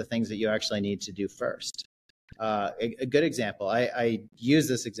think those are the things that you actually need to do first. A good example, I use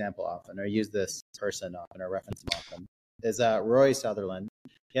this example often, or use this person often, or reference him often, is Roy Sutherland.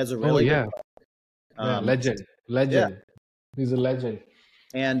 He has a oh really good yeah, yeah, book. legend, Yeah. he's a legend.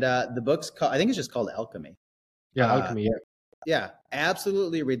 And the book's called, I think it's just called Alchemy. Yeah, Uh, alchemy, yeah. yeah,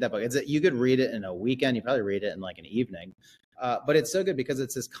 absolutely read that book. You could read it in a weekend. You probably read it in like an evening. But it's so good because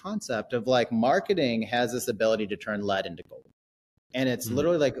it's this concept of like marketing has this ability to turn lead into gold. And it's Mm,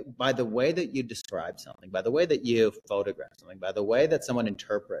 literally like by the way that you describe something, by the way that you photograph something, by the way that someone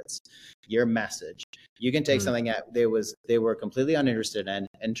interprets your message, you can take mm, something that they were completely uninterested in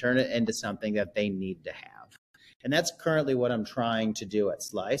and turn it into something that they need to have. And that's currently what I'm trying to do at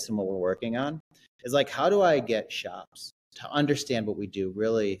Slice, and what we're working on is like, how do I get shops to understand what we do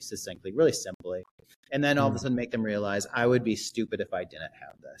really succinctly, really simply, and then all of a mm, sudden make them realize I would be stupid if I didn't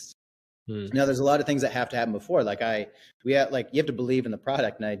have this. mm, Now, there's a lot of things that have to happen before. We have like, you have to believe in the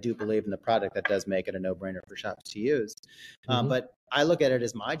product, and I do believe in the product. That does make it a no-brainer for shops to use. mm, But I look at it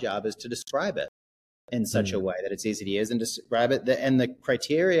as my job is to describe it in such a mm, way that it's easy to use and describe it. And the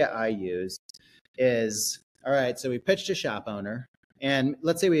criteria I use is, all right, so we pitched a shop owner, and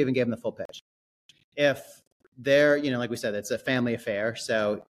let's say we even gave them the full pitch. If they're, like we said, it's a family affair.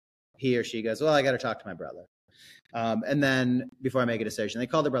 So he or she goes, well, I got to talk to my brother. And then before I make a decision, they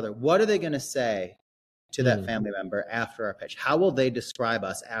call their brother. What are they going to say to that mm, family member after our pitch? How will they describe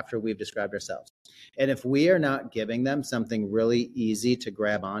us after we've described ourselves? And if we are not giving them something really easy to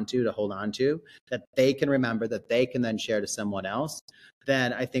grab onto, to hold onto, that they can remember, that they can then share to someone else,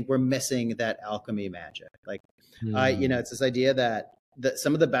 then I think we're missing that alchemy magic. Like, mm, it's this idea that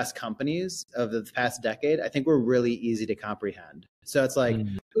some of the best companies of the past decade, I think, were really easy to comprehend. So it's like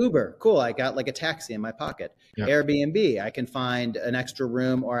mm. Uber, cool. I got like a taxi in my pocket. Yeah. Airbnb, I can find an extra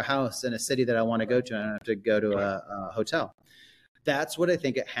room or a house in a city that I want to go to. And I don't have to go to a hotel. That's what I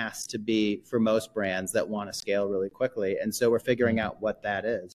think it has to be for most brands that want to scale really quickly. And so we're figuring Mm, out what that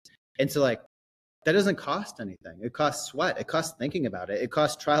is. And so like, that doesn't cost anything. It costs sweat. It costs thinking about it. It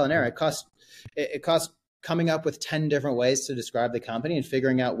costs trial and error. It costs coming up with 10 different ways to describe the company and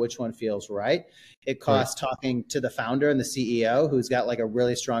figuring out which one feels right. It costs talking to the founder and the CEO, who's got like a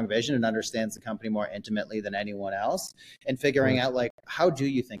really strong vision and understands the company more intimately than anyone else, and figuring out like, how do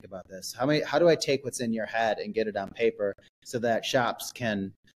you think about this? How do I take what's in your head and get it on paper so that shops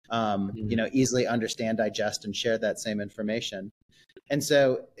can, easily understand, digest, and share that same information. And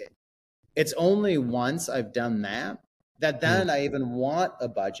so it's only once I've done that then I even want a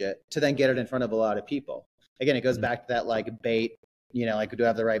budget to then get it in front of a lot of people. Again, it goes back to that like bait, like do I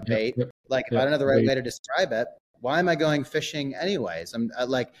have the right bait? If I don't have the right way to describe it, why am I going fishing anyways? I'm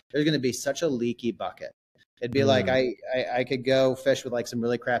like, there's going to be such a leaky bucket. It'd be like, I could go fish with like some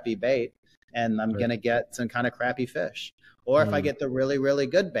really crappy bait and I'm going to get some kind of crappy fish. Or if I get the really, really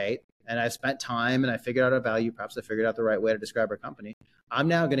good bait and I've spent time and I figured out a value, perhaps I figured out the right way to describe our company, I'm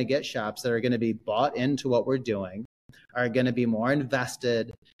now going to get shops that are going to be bought into what we're doing, are going to be more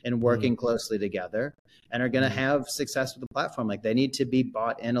invested in working closely together, and are going to have success with the platform. Like they need to be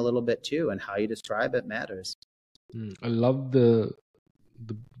bought in a little bit too, and how you describe it matters. I love the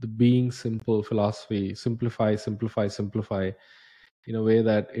being simple philosophy. Simplify in a way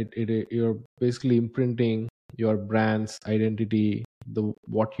that you're basically imprinting your brand's identity,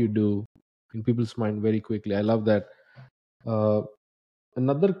 what you do in people's mind very quickly. I love that.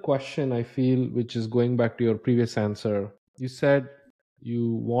 Another question I feel, which is going back to your previous answer, you said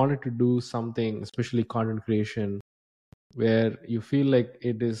you wanted to do something, especially content creation, where you feel like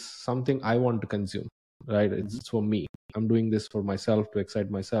it is something I want to consume, right? It's for me. I'm doing this for myself, to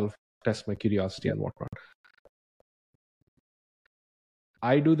excite myself, test my curiosity and whatnot.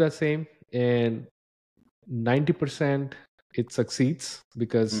 I do the same, and 90% it succeeds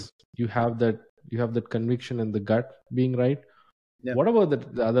because you have that conviction and the gut being right. What about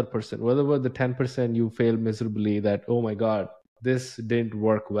the other percent? What about the 10% you fail miserably, that, oh my God, this didn't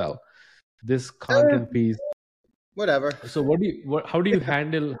work well, this content piece, whatever. So how do you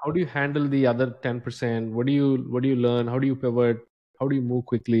handle the other 10%? What do you learn? How do you pivot? How do you move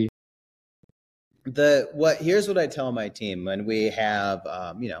quickly? Here's what I tell my team when we have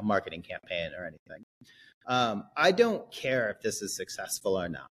marketing campaign or anything. I don't care if this is successful or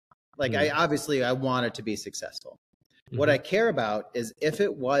not. Like I want it to be successful. What I care about is if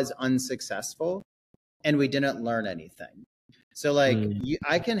it was unsuccessful and we didn't learn anything. So like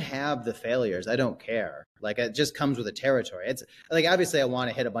I can have the failures. I don't care. Like it just comes with the territory. It's like, obviously I want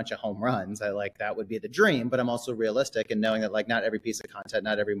to hit a bunch of home runs. I like, that would be the dream, but I'm also realistic and knowing that like not every piece of content,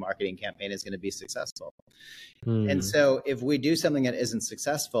 not every marketing campaign is going to be successful. And so if we do something that isn't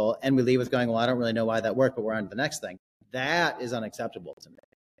successful and we leave with going, well, I don't really know why that worked, but we're on to the next thing, that is unacceptable to me.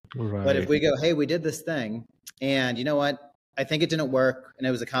 Right. But if we go, hey, we did this thing and you know what? I think it didn't work. And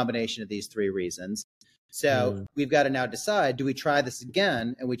it was a combination of these three reasons. So we've got to now decide, do we try this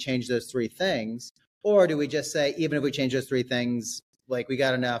again and we change those three things? Or do we just say, even if we change those three things, like we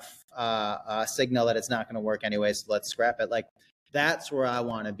got enough signal that it's not going to work anyway, so let's scrap it. Like that's where I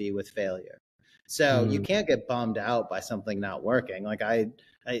want to be with failure. So you can't get bummed out by something not working. Like I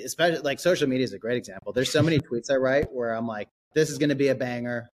especially like social media is a great example. There's so many tweets I write where I'm like, this is going to be a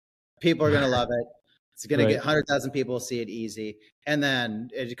banger. People are going to love it. It's going to get 100,000 people see it easy. And then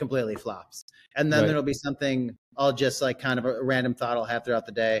it completely flops. And then there'll be something I'll just like kind of a random thought I'll have throughout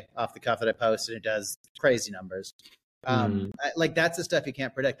the day off the cuff that I post, and it does crazy numbers. Like that's the stuff you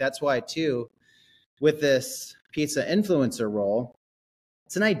can't predict. That's why too, with this pizza influencer role,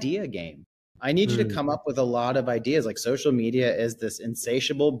 it's an idea game. I need you to come up with a lot of ideas. Like social media is this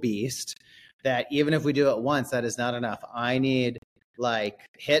insatiable beast that even if we do it once, that is not enough. I need like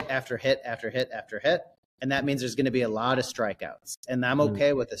hit after hit after hit after hit. And that means there's going to be a lot of strikeouts, and I'm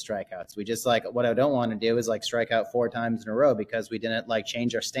okay with the strikeouts. We just like, what I don't want to do is like strike out 4 times in a row because we didn't like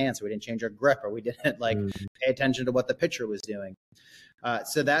change our stance, or we didn't change our grip, or we didn't like pay attention to what the pitcher was doing.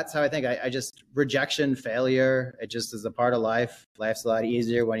 So that's how I think I just rejection, failure, it just is a part of life. Life's a lot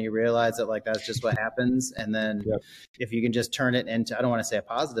easier when you realize that like, that's just what happens. And then if you can just turn it into, I don't want to say a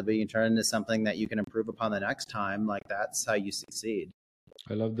positive, but you can turn it into something that you can improve upon the next time. Like that's how you succeed.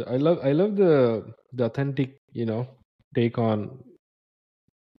 I love the authentic, take on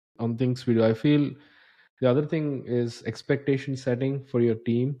things we do. I feel the other thing is expectation setting for your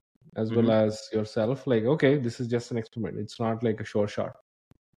team as well as yourself. Like, okay, this is just an experiment. It's not like a sure shot.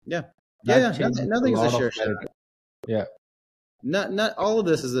 Nothing's a sure shot. Yeah. Not all of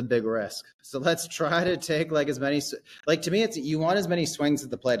this is a big risk. So let's try to take like as many, like to me, it's, you want as many swings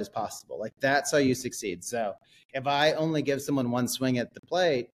at the plate as possible. Like that's how you succeed. So if I only give someone one swing at the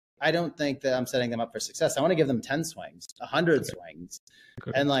plate, I don't think that I'm setting them up for success. I want to give them 10 swings, 100 swings.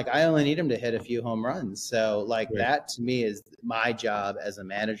 And like, I only need them to hit a few home runs. So like that to me is my job as a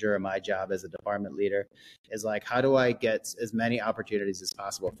manager, or my job as a department leader, is like, how do I get as many opportunities as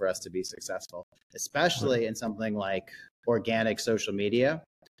possible for us to be successful, especially in something like organic social media,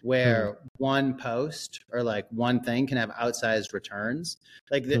 where one post or like one thing can have outsized returns.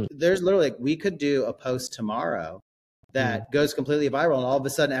 Like there's literally, like, we could do a post tomorrow that goes completely viral, and all of a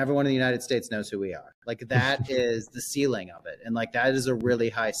sudden everyone in the United States knows who we are. Like that is the ceiling of it. And like, that is a really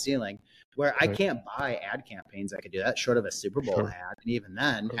high ceiling where I can't buy ad campaigns. I could do that short of a Super Bowl ad. And even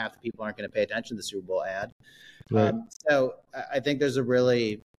then, half the people aren't going to pay attention to the Super Bowl ad. So I think there's a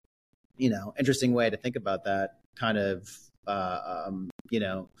really, interesting way to think about that kind of,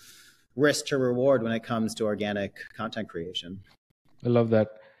 risk to reward when it comes to organic content creation. I love that.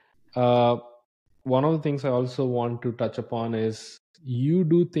 One of the things I also want to touch upon is you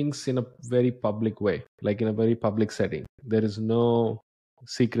do things in a very public way, like in a very public setting. There is no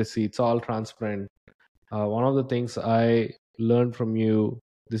secrecy. It's all transparent. One of the things I learned from you,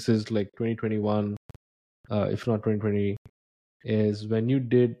 this is like 2021, if not 2020, is when you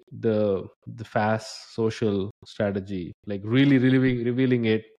did the fast social strategy, like really revealing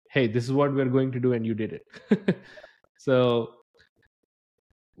it. Hey, this is what we're going to do, and you did it. So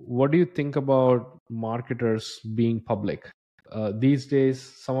what do you think about marketers being public? These days,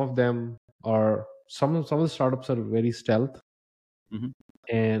 some of them are, some of the startups are very stealth,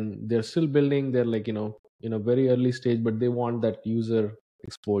 and they're still building. They're like, in a very early stage, but they want that user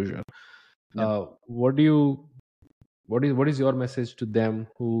exposure. What is your message to them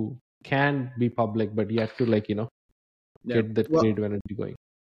who can be public, but yet to get that creative energy going?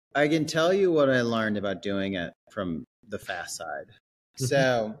 I can tell you what I learned about doing it from the fast side.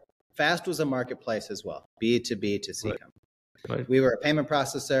 So fast was a marketplace as well, B2B to C company. We were a payment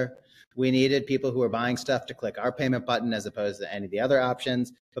processor. We needed people who were buying stuff to click our payment button as opposed to any of the other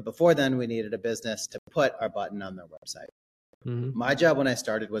options. But before then, we needed a business to put our button on their website. My job when I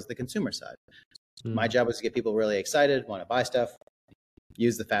started was the consumer side. My job was to get people really excited, want to buy stuff,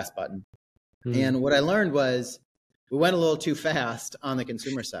 use the fast button. And what I learned was we went a little too fast on the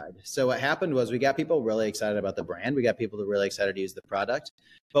consumer side. So what happened was we got people really excited about the brand. We got people to really excited to use the product,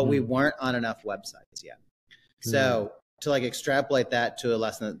 but we weren't on enough websites yet. So to like extrapolate that to a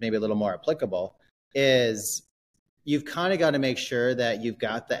lesson that's maybe a little more applicable is you've kind of got to make sure that you've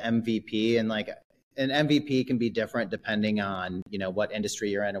got the MVP, and like an MVP can be different depending on, what industry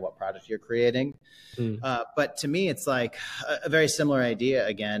you're in or what product you're creating. But to me, it's like a very similar idea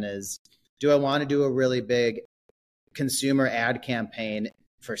again is, do I want to do a really big consumer ad campaign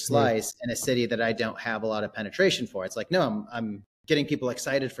for Slice in a city that I don't have a lot of penetration for? It's like, no, I'm getting people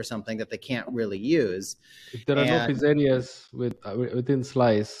excited for something that they can't really use. If there are no pizzerias within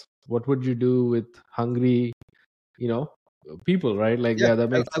Slice, what would you do with hungry, people, right? Like, that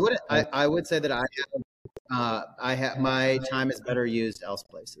makes. I would say that I have my time is better used else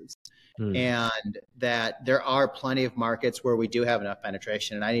places. And that there are plenty of markets where we do have enough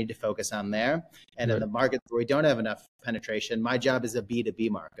penetration, and I need to focus on there. And in the markets where we don't have enough penetration, my job is a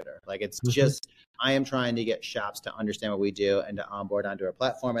B2B marketer. Like, it's just, I am trying to get shops to understand what we do and to onboard onto our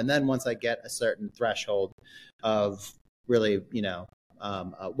platform. And then once I get a certain threshold of really,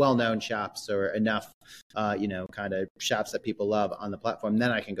 well-known shops or enough, kind of shops that people love on the platform, then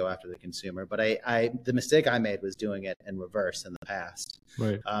I can go after the consumer. But the mistake I made was doing it in reverse in the past.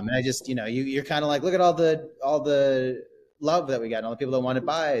 And I just, you're kind of like, look at all the love that we got and all the people that want to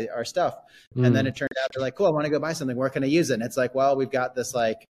buy our stuff. And then it turned out they're like, cool, I want to go buy something. Where can I use it? And it's like, well, we've got this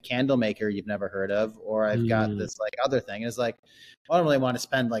like candle maker you've never heard of, or I've got this like other thing. And it's like, I don't really want to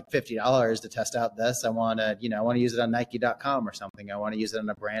spend like $50 to test out this. I want to use it on Nike.com or something. I want to use it on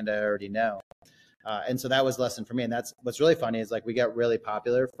a brand I already know. And so that was a lesson for me. And that's what's really funny is like we got really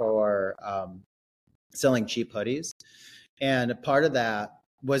popular for selling cheap hoodies. And part of that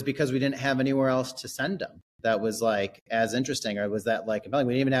was because we didn't have anywhere else to send them that was like as interesting, or was that like compelling.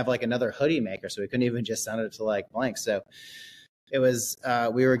 We didn't even have like another hoodie maker, so we couldn't even just send it to like blank. So it was,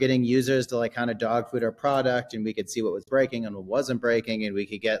 we were getting users to like kind of dog food our product, and we could see what was breaking and what wasn't breaking. And we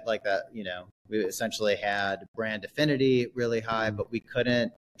could get like that, we essentially had brand affinity really high, but we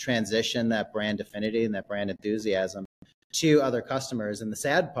couldn't transition that brand affinity and that brand enthusiasm to other customers. And the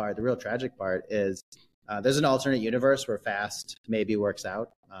sad part, the real tragic part is there's an alternate universe where fast maybe works out.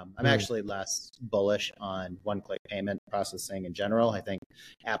 I'm actually less bullish on one-click payment processing in general. I think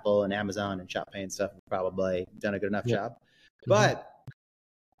Apple and Amazon and ShopPay and stuff have probably done a good enough job. But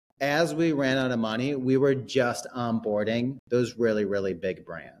as we ran out of money, we were just onboarding those really, really big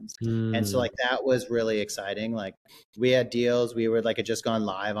brands. And so like that was really exciting. Like we had deals, we were like had just gone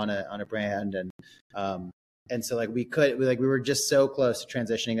live on a brand, and so like we were just so close to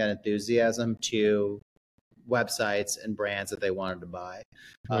transitioning that enthusiasm to websites and brands that they wanted to buy.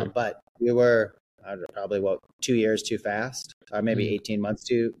 Right. But we were probably 2 years too fast, or maybe 18 months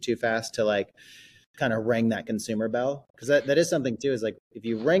too fast to like kind of ring that consumer bell. Because that is something too, is like if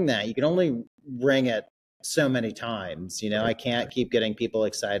you ring that, you can only ring it so many times. You know, I can't keep getting people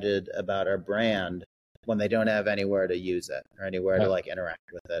excited about our brand when they don't have anywhere to use it or anywhere to like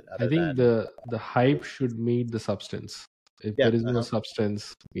interact with it. I think the hype should meet the substance. If there is no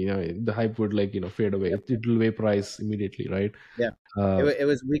substance, you know, the hype would like, you know, fade away. It will vaporize immediately, right? Yeah. It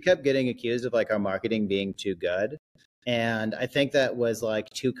was, we kept getting accused of like our marketing being too good. And I think that was like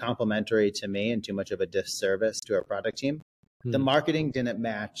too complimentary to me and too much of a disservice to our product team. The marketing didn't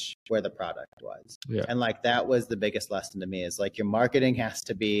match where the product was. Yeah. And like, that was the biggest lesson to me, is like your marketing has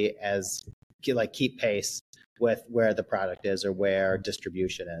to be as like keep pace with where the product is or where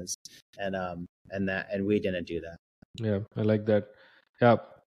distribution is. And we didn't do that. Yeah. I like that. Yeah.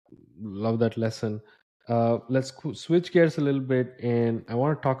 Love that lesson. Let's switch gears a little bit. And I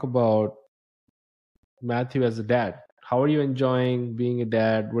want to talk about Matthew as a dad. How are you enjoying being a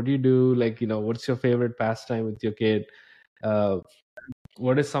dad? What do you do? Like, you know, what's your favorite pastime with your kid?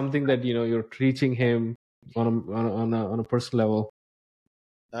 What is something that, you know, you're teaching him on a personal level?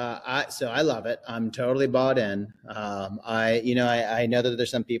 So I love it. I'm totally bought in. I know that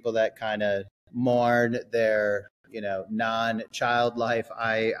there's some people that kind of mourn their, you know, non-child life.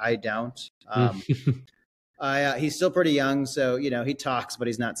 I don't. He's still pretty young, so you know he talks, but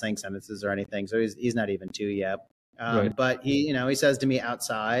he's not saying sentences or anything. So he's not even 2 yet. But he, you know, he says to me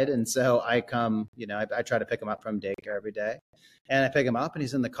outside, and so I come. You know, I try to pick him up from daycare every day, and I pick him up, and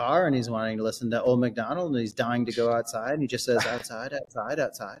he's in the car, and he's wanting to listen to Old MacDonald, and he's dying to go outside, and he just says outside, outside,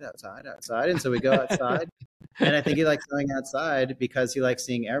 outside, outside, outside, and so we go outside, and I think he likes going outside because he likes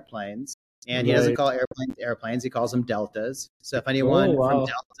seeing airplanes, and he doesn't call airplanes, he calls them deltas. So if anyone from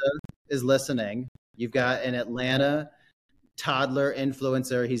Delta is listening, you've got an Atlanta toddler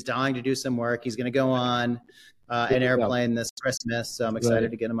influencer. He's dying to do some work. He's going to go on an airplane this Christmas, so I'm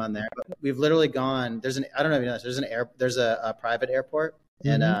excited to get him on there. But we've literally gone. I don't know if you know this. There's a private airport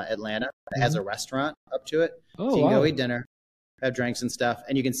in Atlanta that has a restaurant up to it, so you can go eat dinner, have drinks and stuff,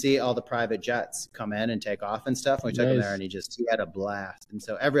 and you can see all the private jets come in and take off and stuff. And we took him there, and he had a blast. And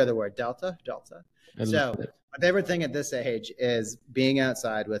so every other word, Delta. So my favorite thing at this age is being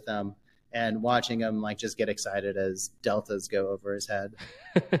outside with them and watching him like just get excited as deltas go over his head.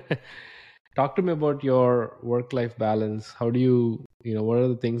 Talk to me about your work-life balance. How do you, you know, what are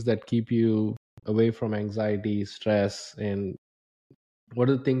the things that keep you away from anxiety, stress, and what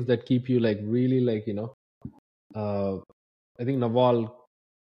are the things that keep you like really like, you know, I think Naval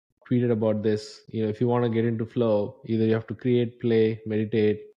tweeted about this, you know, if you want to get into flow, either you have to create, play,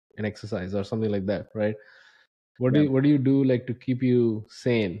 meditate, and exercise or something like that, right? What do you do like to keep you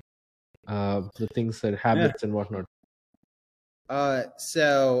sane? The things that habits and whatnot.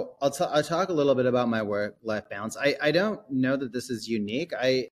 So I'll talk a little bit about my work-life balance. I don't know that this is unique.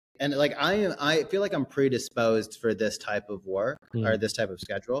 I feel like I'm predisposed for this type of work or this type of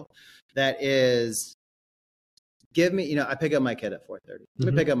schedule. That is, give me, you know, I pick up my kid at 4:30.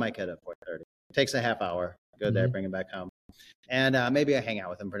 Let me pick up my kid at 4:30. It takes a half hour. Go there, bring him back home. And maybe I hang out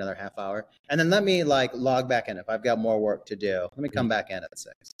with him for another half hour. And then let me like log back in. If I've got more work to do, let me come back in at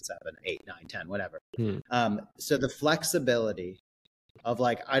 6, 7, 8, 9, 10, whatever. So the flexibility of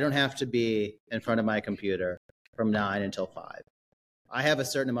like, I don't have to be in front of my computer from 9 until 5. I have a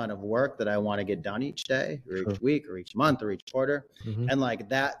certain amount of work that I want to get done each day or each week or each month or each quarter. And like,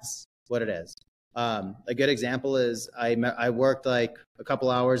 that's what it is. A good example is I worked like a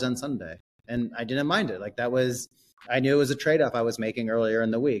couple hours on Sunday and I didn't mind it. Like I knew it was a trade-off I was making earlier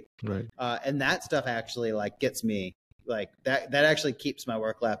in the week. Right. And that stuff actually like gets me like that actually keeps my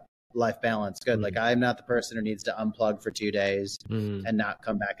work-life balance good. Like I'm not the person who needs to unplug for 2 days and not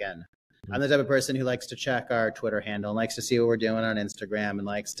come back in. I'm the type of person who likes to check our Twitter handle and likes to see what we're doing on Instagram and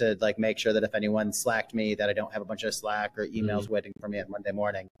likes to like make sure that if anyone slacked me that I don't have a bunch of Slack or emails waiting for me at Monday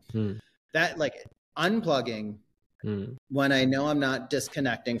morning. That like unplugging when I know I'm not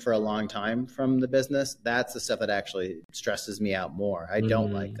disconnecting for a long time from the business, that's the stuff that actually stresses me out more. I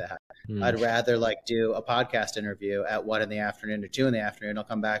don't like that. I'd rather like do a podcast interview at 1 in the afternoon or 2 in the afternoon. I'll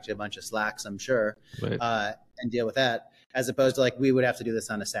come back to a bunch of Slacks, I'm sure, and deal with that, as opposed to like we would have to do this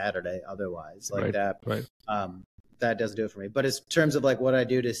on a Saturday otherwise, like that. that doesn't do it for me. But in terms of like what I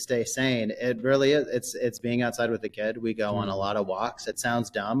do to stay sane, it really is. It's being outside with the kid. We go on a lot of walks. It sounds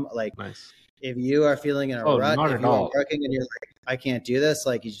dumb. Like Nice. if you are feeling in a Oh, rut, not if at you are all. working and you're like, I can't do this,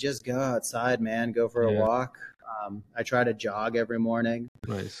 like you just go outside, man, go for a walk. I try to jog every morning.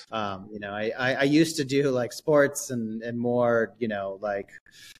 Nice. You know, I used to do like sports and more, you know, like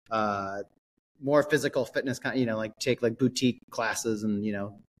more physical fitness kind, you know, like take like boutique classes and, you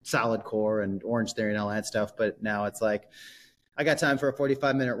know, solid core and Orange Theory and all that stuff. But now it's like, I got time for a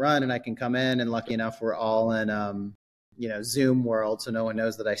 45-minute run and I can come in, and lucky enough, we're all in, you know, Zoom world. So no one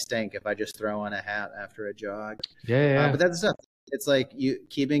knows that I stink if I just throw on a hat after a jog. Yeah. But that's stuff. It's like you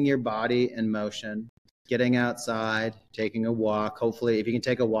keeping your body in motion, getting outside, taking a walk. Hopefully if you can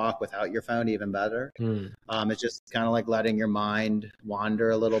take a walk without your phone, even better. It's just kind of like letting your mind wander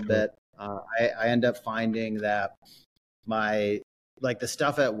a little bit. I end up finding that like the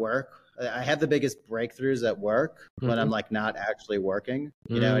stuff at work, I have the biggest breakthroughs at work when I'm like not actually working.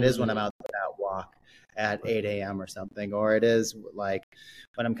 You know, it is when I'm out for that walk at 8 a.m. or something, or it is like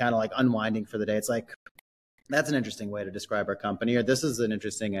when I'm kind of like unwinding for the day. It's like, that's an interesting way to describe our company, or this is an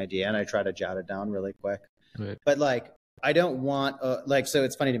interesting idea. And I try to jot it down really quick. Right. But like, I don't want like, so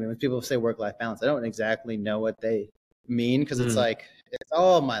it's funny to me when people say work-life balance, I don't exactly know what they mean. Cause it's like, it's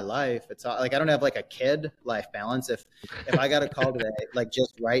all my life. It's all like, I don't have like a kid life balance. If I got a call today, like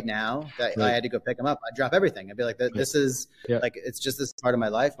just right now that I had to go pick them up, I'd drop everything. I'd be like, this is like, it's just this part of my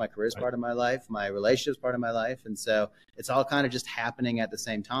life. My career is part of my life. My relationship is part of my life. And so it's all kind of just happening at the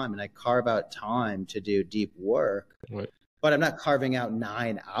same time. And I carve out time to do deep work. Right. But I'm not carving out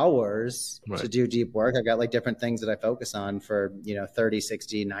 9 hours to do deep work. I've got like different things that I focus on for, you know, 30,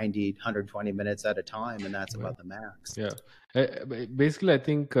 60, 90, 120 minutes at a time. And that's about the max. Yeah. Basically, I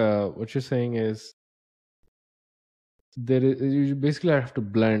think what you're saying is you basically have to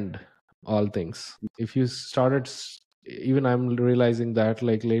blend all things. If you started, even I'm realizing that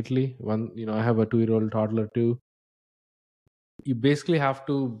like lately, you know, I have a 2-year-old toddler too. You basically have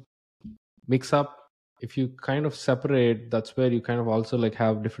to mix up. If you kind of separate, that's where you kind of also like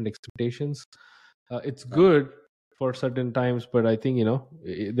have different expectations. It's good for certain times, but I think, you know,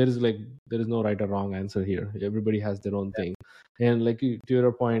 there is no right or wrong answer here. Everybody has their own thing. And like to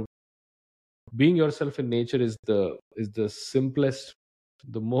your point, being yourself in nature is the simplest,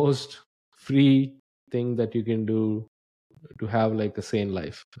 the most free thing that you can do to have like a sane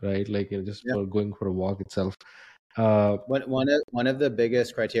life, right? Like, you know, just for going for a walk itself. One of the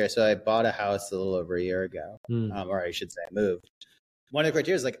biggest criteria. So I bought a house a little over a year ago, or I should say, I moved. One of the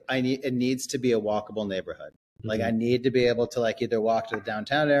criteria is like it needs to be a walkable neighborhood. Like I need to be able to like either walk to the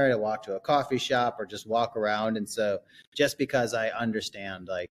downtown area, walk to a coffee shop, or just walk around. And so just because I understand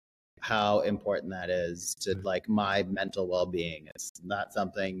like how important that is to like my mental well-being, it's not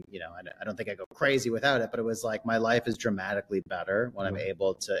something, you know, I don't think I go crazy without it, but it was like my life is dramatically better when I'm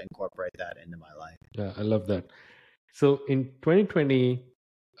able to incorporate that into my life. Yeah, I love that. So in 2020,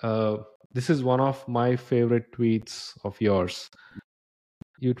 this is one of my favorite tweets of yours.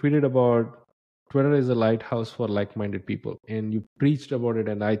 You tweeted about Twitter is a lighthouse for like-minded people, and you preached about it.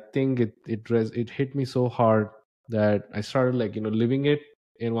 And I think it hit me so hard that I started like, you know, living it.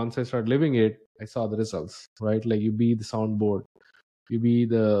 And once I started living it, I saw the results, right? Like you be the soundboard, you be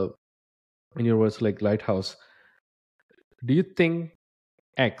in your words, like lighthouse. Do you think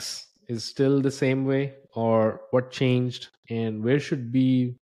X is still the same way, or what changed, and where should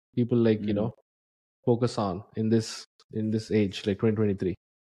be people like, you know, focus on in this age, like 2023?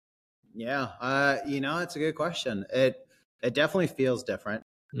 Yeah, you know, it's a good question. It definitely feels different.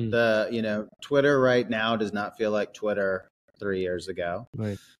 The, you know, Twitter right now does not feel like Twitter 3 years ago.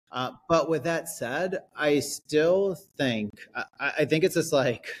 Right. But with that said, I still think I think it's just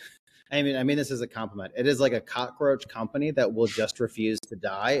like, I mean this is a compliment. It is like a cockroach company that will just refuse to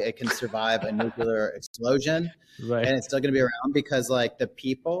die. It can survive a nuclear explosion, and it's still going to be around because like the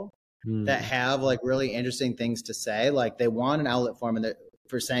people that have like really interesting things to say, like they want an outlet for them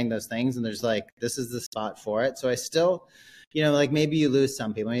for saying those things, and there's like, this is the spot for it. So I still, you know, like maybe you lose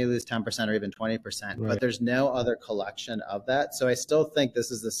some people, maybe you lose 10% or even 20%, but there's no other collection of that. So I still think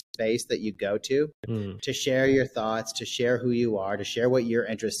this is the space that you go to share your thoughts, to share who you are, to share what you're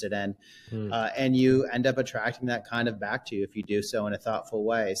interested in. And you end up attracting that kind of back to you if you do so in a thoughtful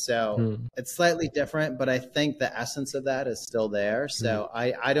way. So it's slightly different, but I think the essence of that is still there. So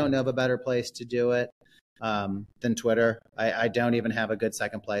I don't know of a better place to do it than Twitter. I don't even have a good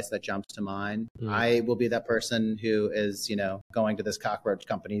second place that jumps to mind. I will be that person who is, you know, going to this cockroach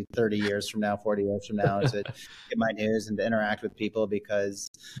company 30 years from now, 40 years from now to get my news and to interact with people because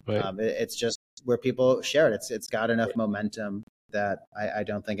it's just where people share it. It's got enough momentum that I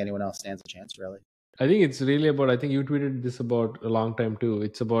don't think anyone else stands a chance, really. I think it's really about, I think you tweeted this about a long time too.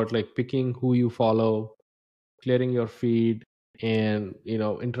 It's about like picking who you follow, clearing your feed, and,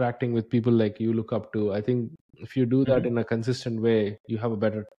 interacting with people like you look up to. I think if you do that Mhm. in a consistent way, you have a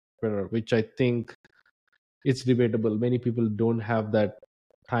better Twitter, which I think it's debatable. Many people don't have that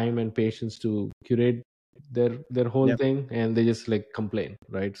time and patience to curate their whole Yeah. thing, and they just like complain,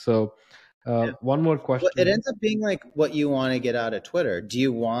 right? So one more Well, it question. ends up being like what you want to get out of Twitter. Do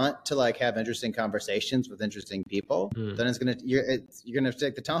you want to like have interesting conversations with interesting people? Hmm. Then you're gonna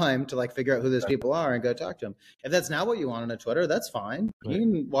take the time to like figure out who those people are and go talk to them. If that's not what you want on a Twitter, that's fine. You Right,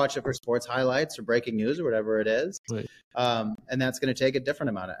 can watch it for sports highlights or breaking news or whatever it is, right, and that's going to take a different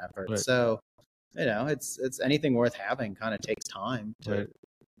amount of effort. right, So it's anything worth having kind of takes time to right.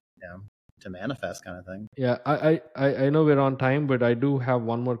 to manifest kind of thing. Yeah, I know we're on time, but I do have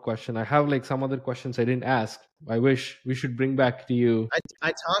one more question. I have like some other questions I didn't ask. I wish we should bring back to you.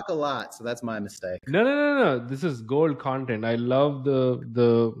 I talk a lot, so that's my mistake. No, no, no, no. This is gold content. I love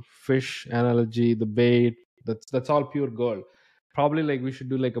the fish analogy, the bait. That's all pure gold. Probably like we should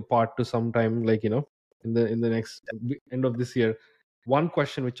do like a part two sometime, like in the next end of this year. One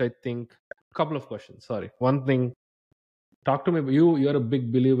question which I think, couple of questions. Sorry, one thing. Talk to me. You're a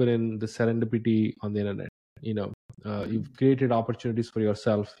big believer in the serendipity on the internet. You've created opportunities for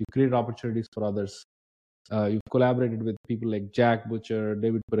yourself. You create opportunities for others. You've collaborated with people like Jack Butcher,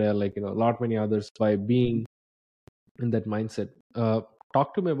 David Perel, like a lot many others by being in that mindset.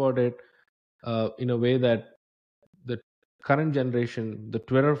 Talk to me about it in a way that the current generation, the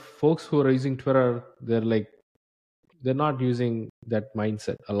Twitter folks who are using Twitter, they're not using that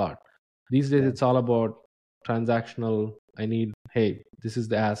mindset a lot. These days, Yeah. it's all about transactional. I need, hey, this is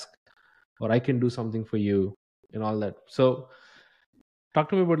the ask, or I can do something for you, and all that. So talk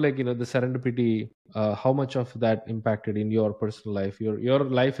to me about like the serendipity, how much of that impacted in your personal life. Your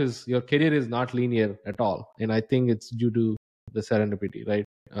career is not linear at all, and I think it's due to the serendipity, right?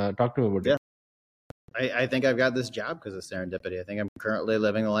 Talk to me about it. Yeah. I think I've got this job because of serendipity. I think I'm currently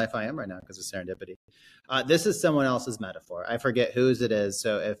living the life I am right now because of serendipity. This is someone else's metaphor. I forget whose it is.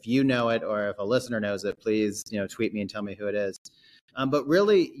 So if you know it or if a listener knows it, please tweet me and tell me who it is. But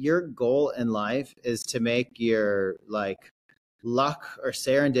really, your goal in life is to make your like luck or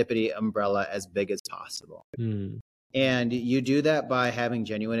serendipity umbrella as big as possible. Hmm. And you do that by having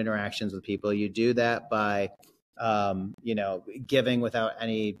genuine interactions with people. You do that by giving without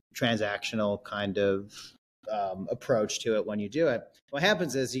any transactional kind of approach to it when you do it. What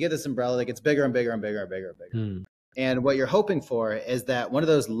happens is you get this umbrella that gets bigger and bigger and bigger and bigger and bigger. Hmm. And what you're hoping for is that one of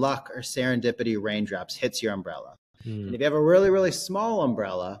those luck or serendipity raindrops hits your umbrella. Hmm. And if you have a really, really small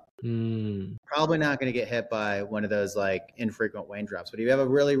umbrella, Hmm. probably not going to get hit by one of those like infrequent raindrops. But if you have a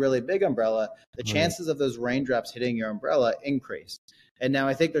really, really big umbrella, the Right. chances of those raindrops hitting your umbrella increase. And now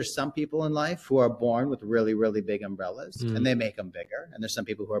I think there's some people in life who are born with really, really big umbrellas and they make them bigger. And there's some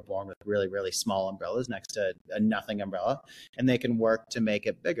people who are born with really, really small umbrellas next to a nothing umbrella and they can work to make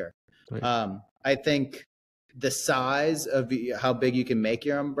it bigger. Right. I think the size of how big you can make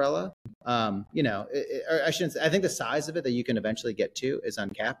your umbrella, or I shouldn't say, I think the size of it that you can eventually get to is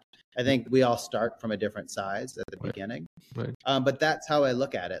uncapped. I think we all start from a different size at the beginning. Right. But that's how I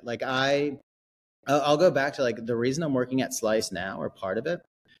look at it. Like I'll go back to like the reason I'm working at Slice now, or part of it,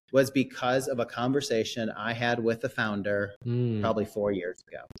 was because of a conversation I had with the founder probably 4 years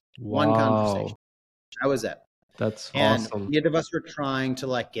ago. Wow. One conversation. That was it. That's And awesome. neither of us were trying to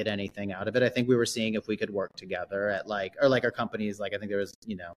like get anything out of it. I think we were seeing if we could work together at like our companies. Like I think there was,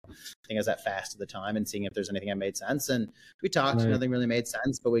 I think I was at Fast at the time and seeing if there's anything that made sense. And we talked, Right. nothing really made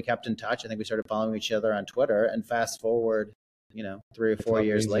sense, but we kept in touch. I think we started following each other on Twitter and fast forward, 3 or 4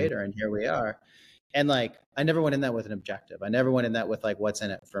 years amazing. later. And here we are. And like, I never went in that with an objective. I never went in that with like, what's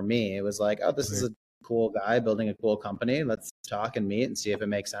in it for me. It was like, oh, this is a cool guy building a cool company. Let's talk and meet and see if it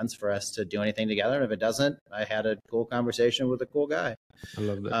makes sense for us to do anything together. And if it doesn't, I had a cool conversation with a cool guy. I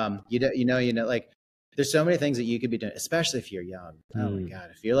love that. Like there's so many things that you could be doing, especially if you're young. Oh my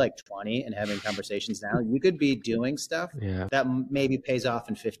God. If you're like 20 and having conversations now, you could be doing stuff that maybe pays off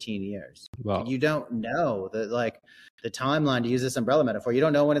in 15 years. Wow. You don't know that like the timeline, to use this umbrella metaphor, you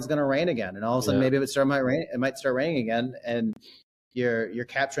don't know when it's going to rain again. And all of a sudden, maybe it might start raining again. And you're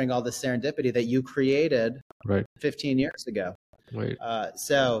capturing all the serendipity that you created 15 years ago. Right. I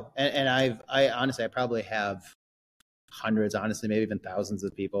honestly, I probably have hundreds, honestly, maybe even thousands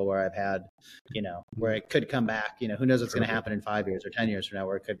of people where I've had, where it could come back, who knows what's going to happen in 5 years or 10 years from now,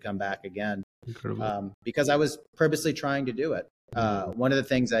 where it could come back again. Incredible. Because I was purposely trying to do it. One of the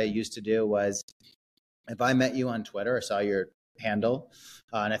things I used to do was if I met you on Twitter or saw your handle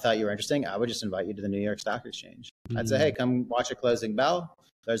and I thought you were interesting, I would just invite you to the New York Stock Exchange. I'd say, hey, come watch a closing bell.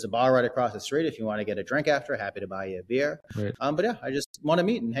 There's a bar right across the street. If you want to get a drink after, happy to buy you a beer. Right. But yeah, I just want to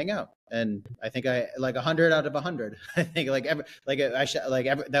meet and hang out. And I think I like 100 out of 100. I think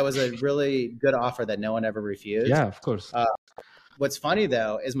that was a really good offer that no one ever refused. Yeah, of course. What's funny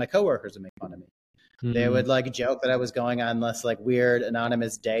though is my coworkers would make fun of me. They would like joke that I was going on this like weird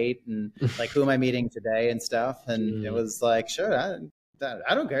anonymous date and like, who am I meeting today and stuff. And it was like, sure,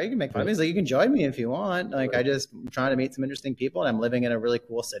 I don't care. You can make fun of me. It's like, you can join me if you want. Like, I just am trying to meet some interesting people, and I'm living in a really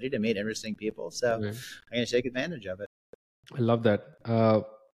cool city to meet interesting people. So I'm going to take advantage of it. I love that.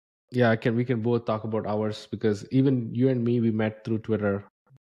 Yeah, we can both talk about ours, because even you and me, we met through Twitter,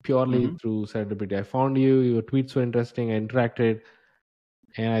 purely through serendipity. I found you, your tweets were interesting, I interacted,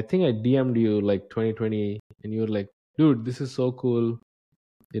 and I think I DM'd you like 2020, and you were like, dude, this is so cool,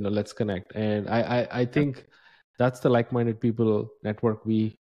 let's connect. And I think that's the like-minded people network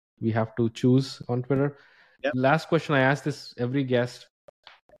we have to choose on Twitter. Yep. Last question, I ask this every guest: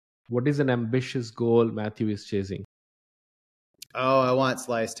 what is an ambitious goal Matthew is chasing? Oh, I want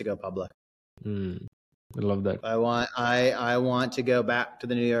Slice to go public. I love that. I want to go back to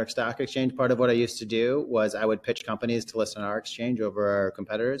the New York Stock Exchange. Part of what I used to do was I would pitch companies to list on our exchange over our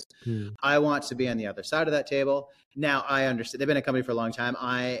competitors. I want to be on the other side of that table. Now, I understand they've been a company for a long time.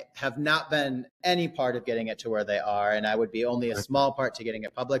 I have not been any part of getting it to where they are, and I would be only a small part to getting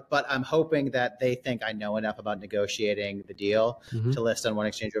it public. But I'm hoping that they think I know enough about negotiating the deal to list on one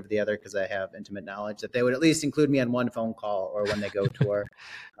exchange over the other, because I have intimate knowledge, that they would at least include me on one phone call or when they go tour.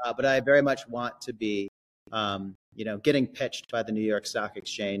 But I very much want to be getting pitched by the New York Stock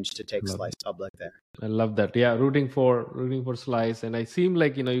Exchange to take Slice public there. I love that. Yeah, rooting for Slice, and I seem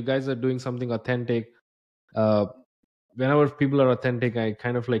like you guys are doing something authentic. Whenever people are authentic, I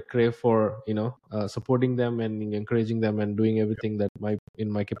kind of like crave for supporting them and encouraging them and doing everything that in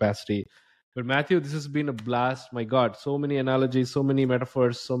my capacity. But Matthew, this has been a blast. My God, so many analogies, so many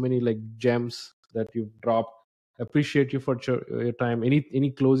metaphors, so many like gems that you've dropped. Appreciate you for your time.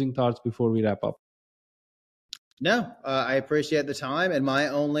 Any closing thoughts before we wrap up? No, I appreciate the time. And my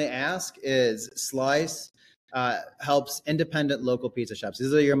only ask is Slice helps independent local pizza shops.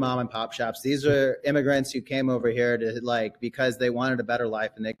 These are your mom and pop shops. These are immigrants who came over here to because they wanted a better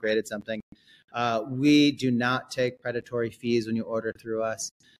life and they created something. We do not take predatory fees when you order through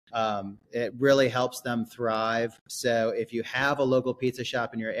us. It really helps them thrive. So if you have a local pizza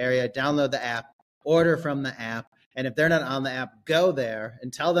shop in your area, download the app, order from the app. And if they're not on the app, go there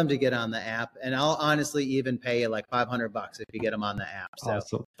and tell them to get on the app. And I'll honestly even pay you like $500 if you get them on the app. So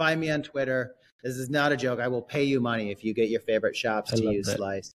awesome. Find me on Twitter. This is not a joke. I will pay you money if you get your favorite shops to use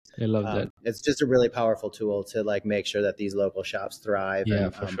Slice. I love that. It's just a really powerful tool to make sure that these local shops thrive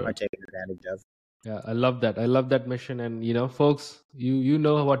and sure. are taken advantage of. Yeah, I love that. I love that mission. And folks, you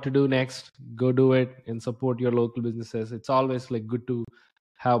know what to do next. Go do it and support your local businesses. It's always good to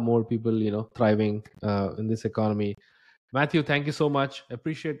have more people, thriving in this economy. Matthew, thank you so much.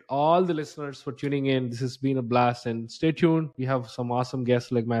 Appreciate all the listeners for tuning in. This has been a blast, and stay tuned. We have some awesome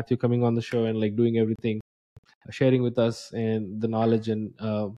guests like Matthew coming on the show and doing everything, sharing with us and the knowledge and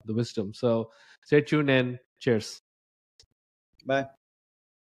the wisdom. So stay tuned and cheers. Bye.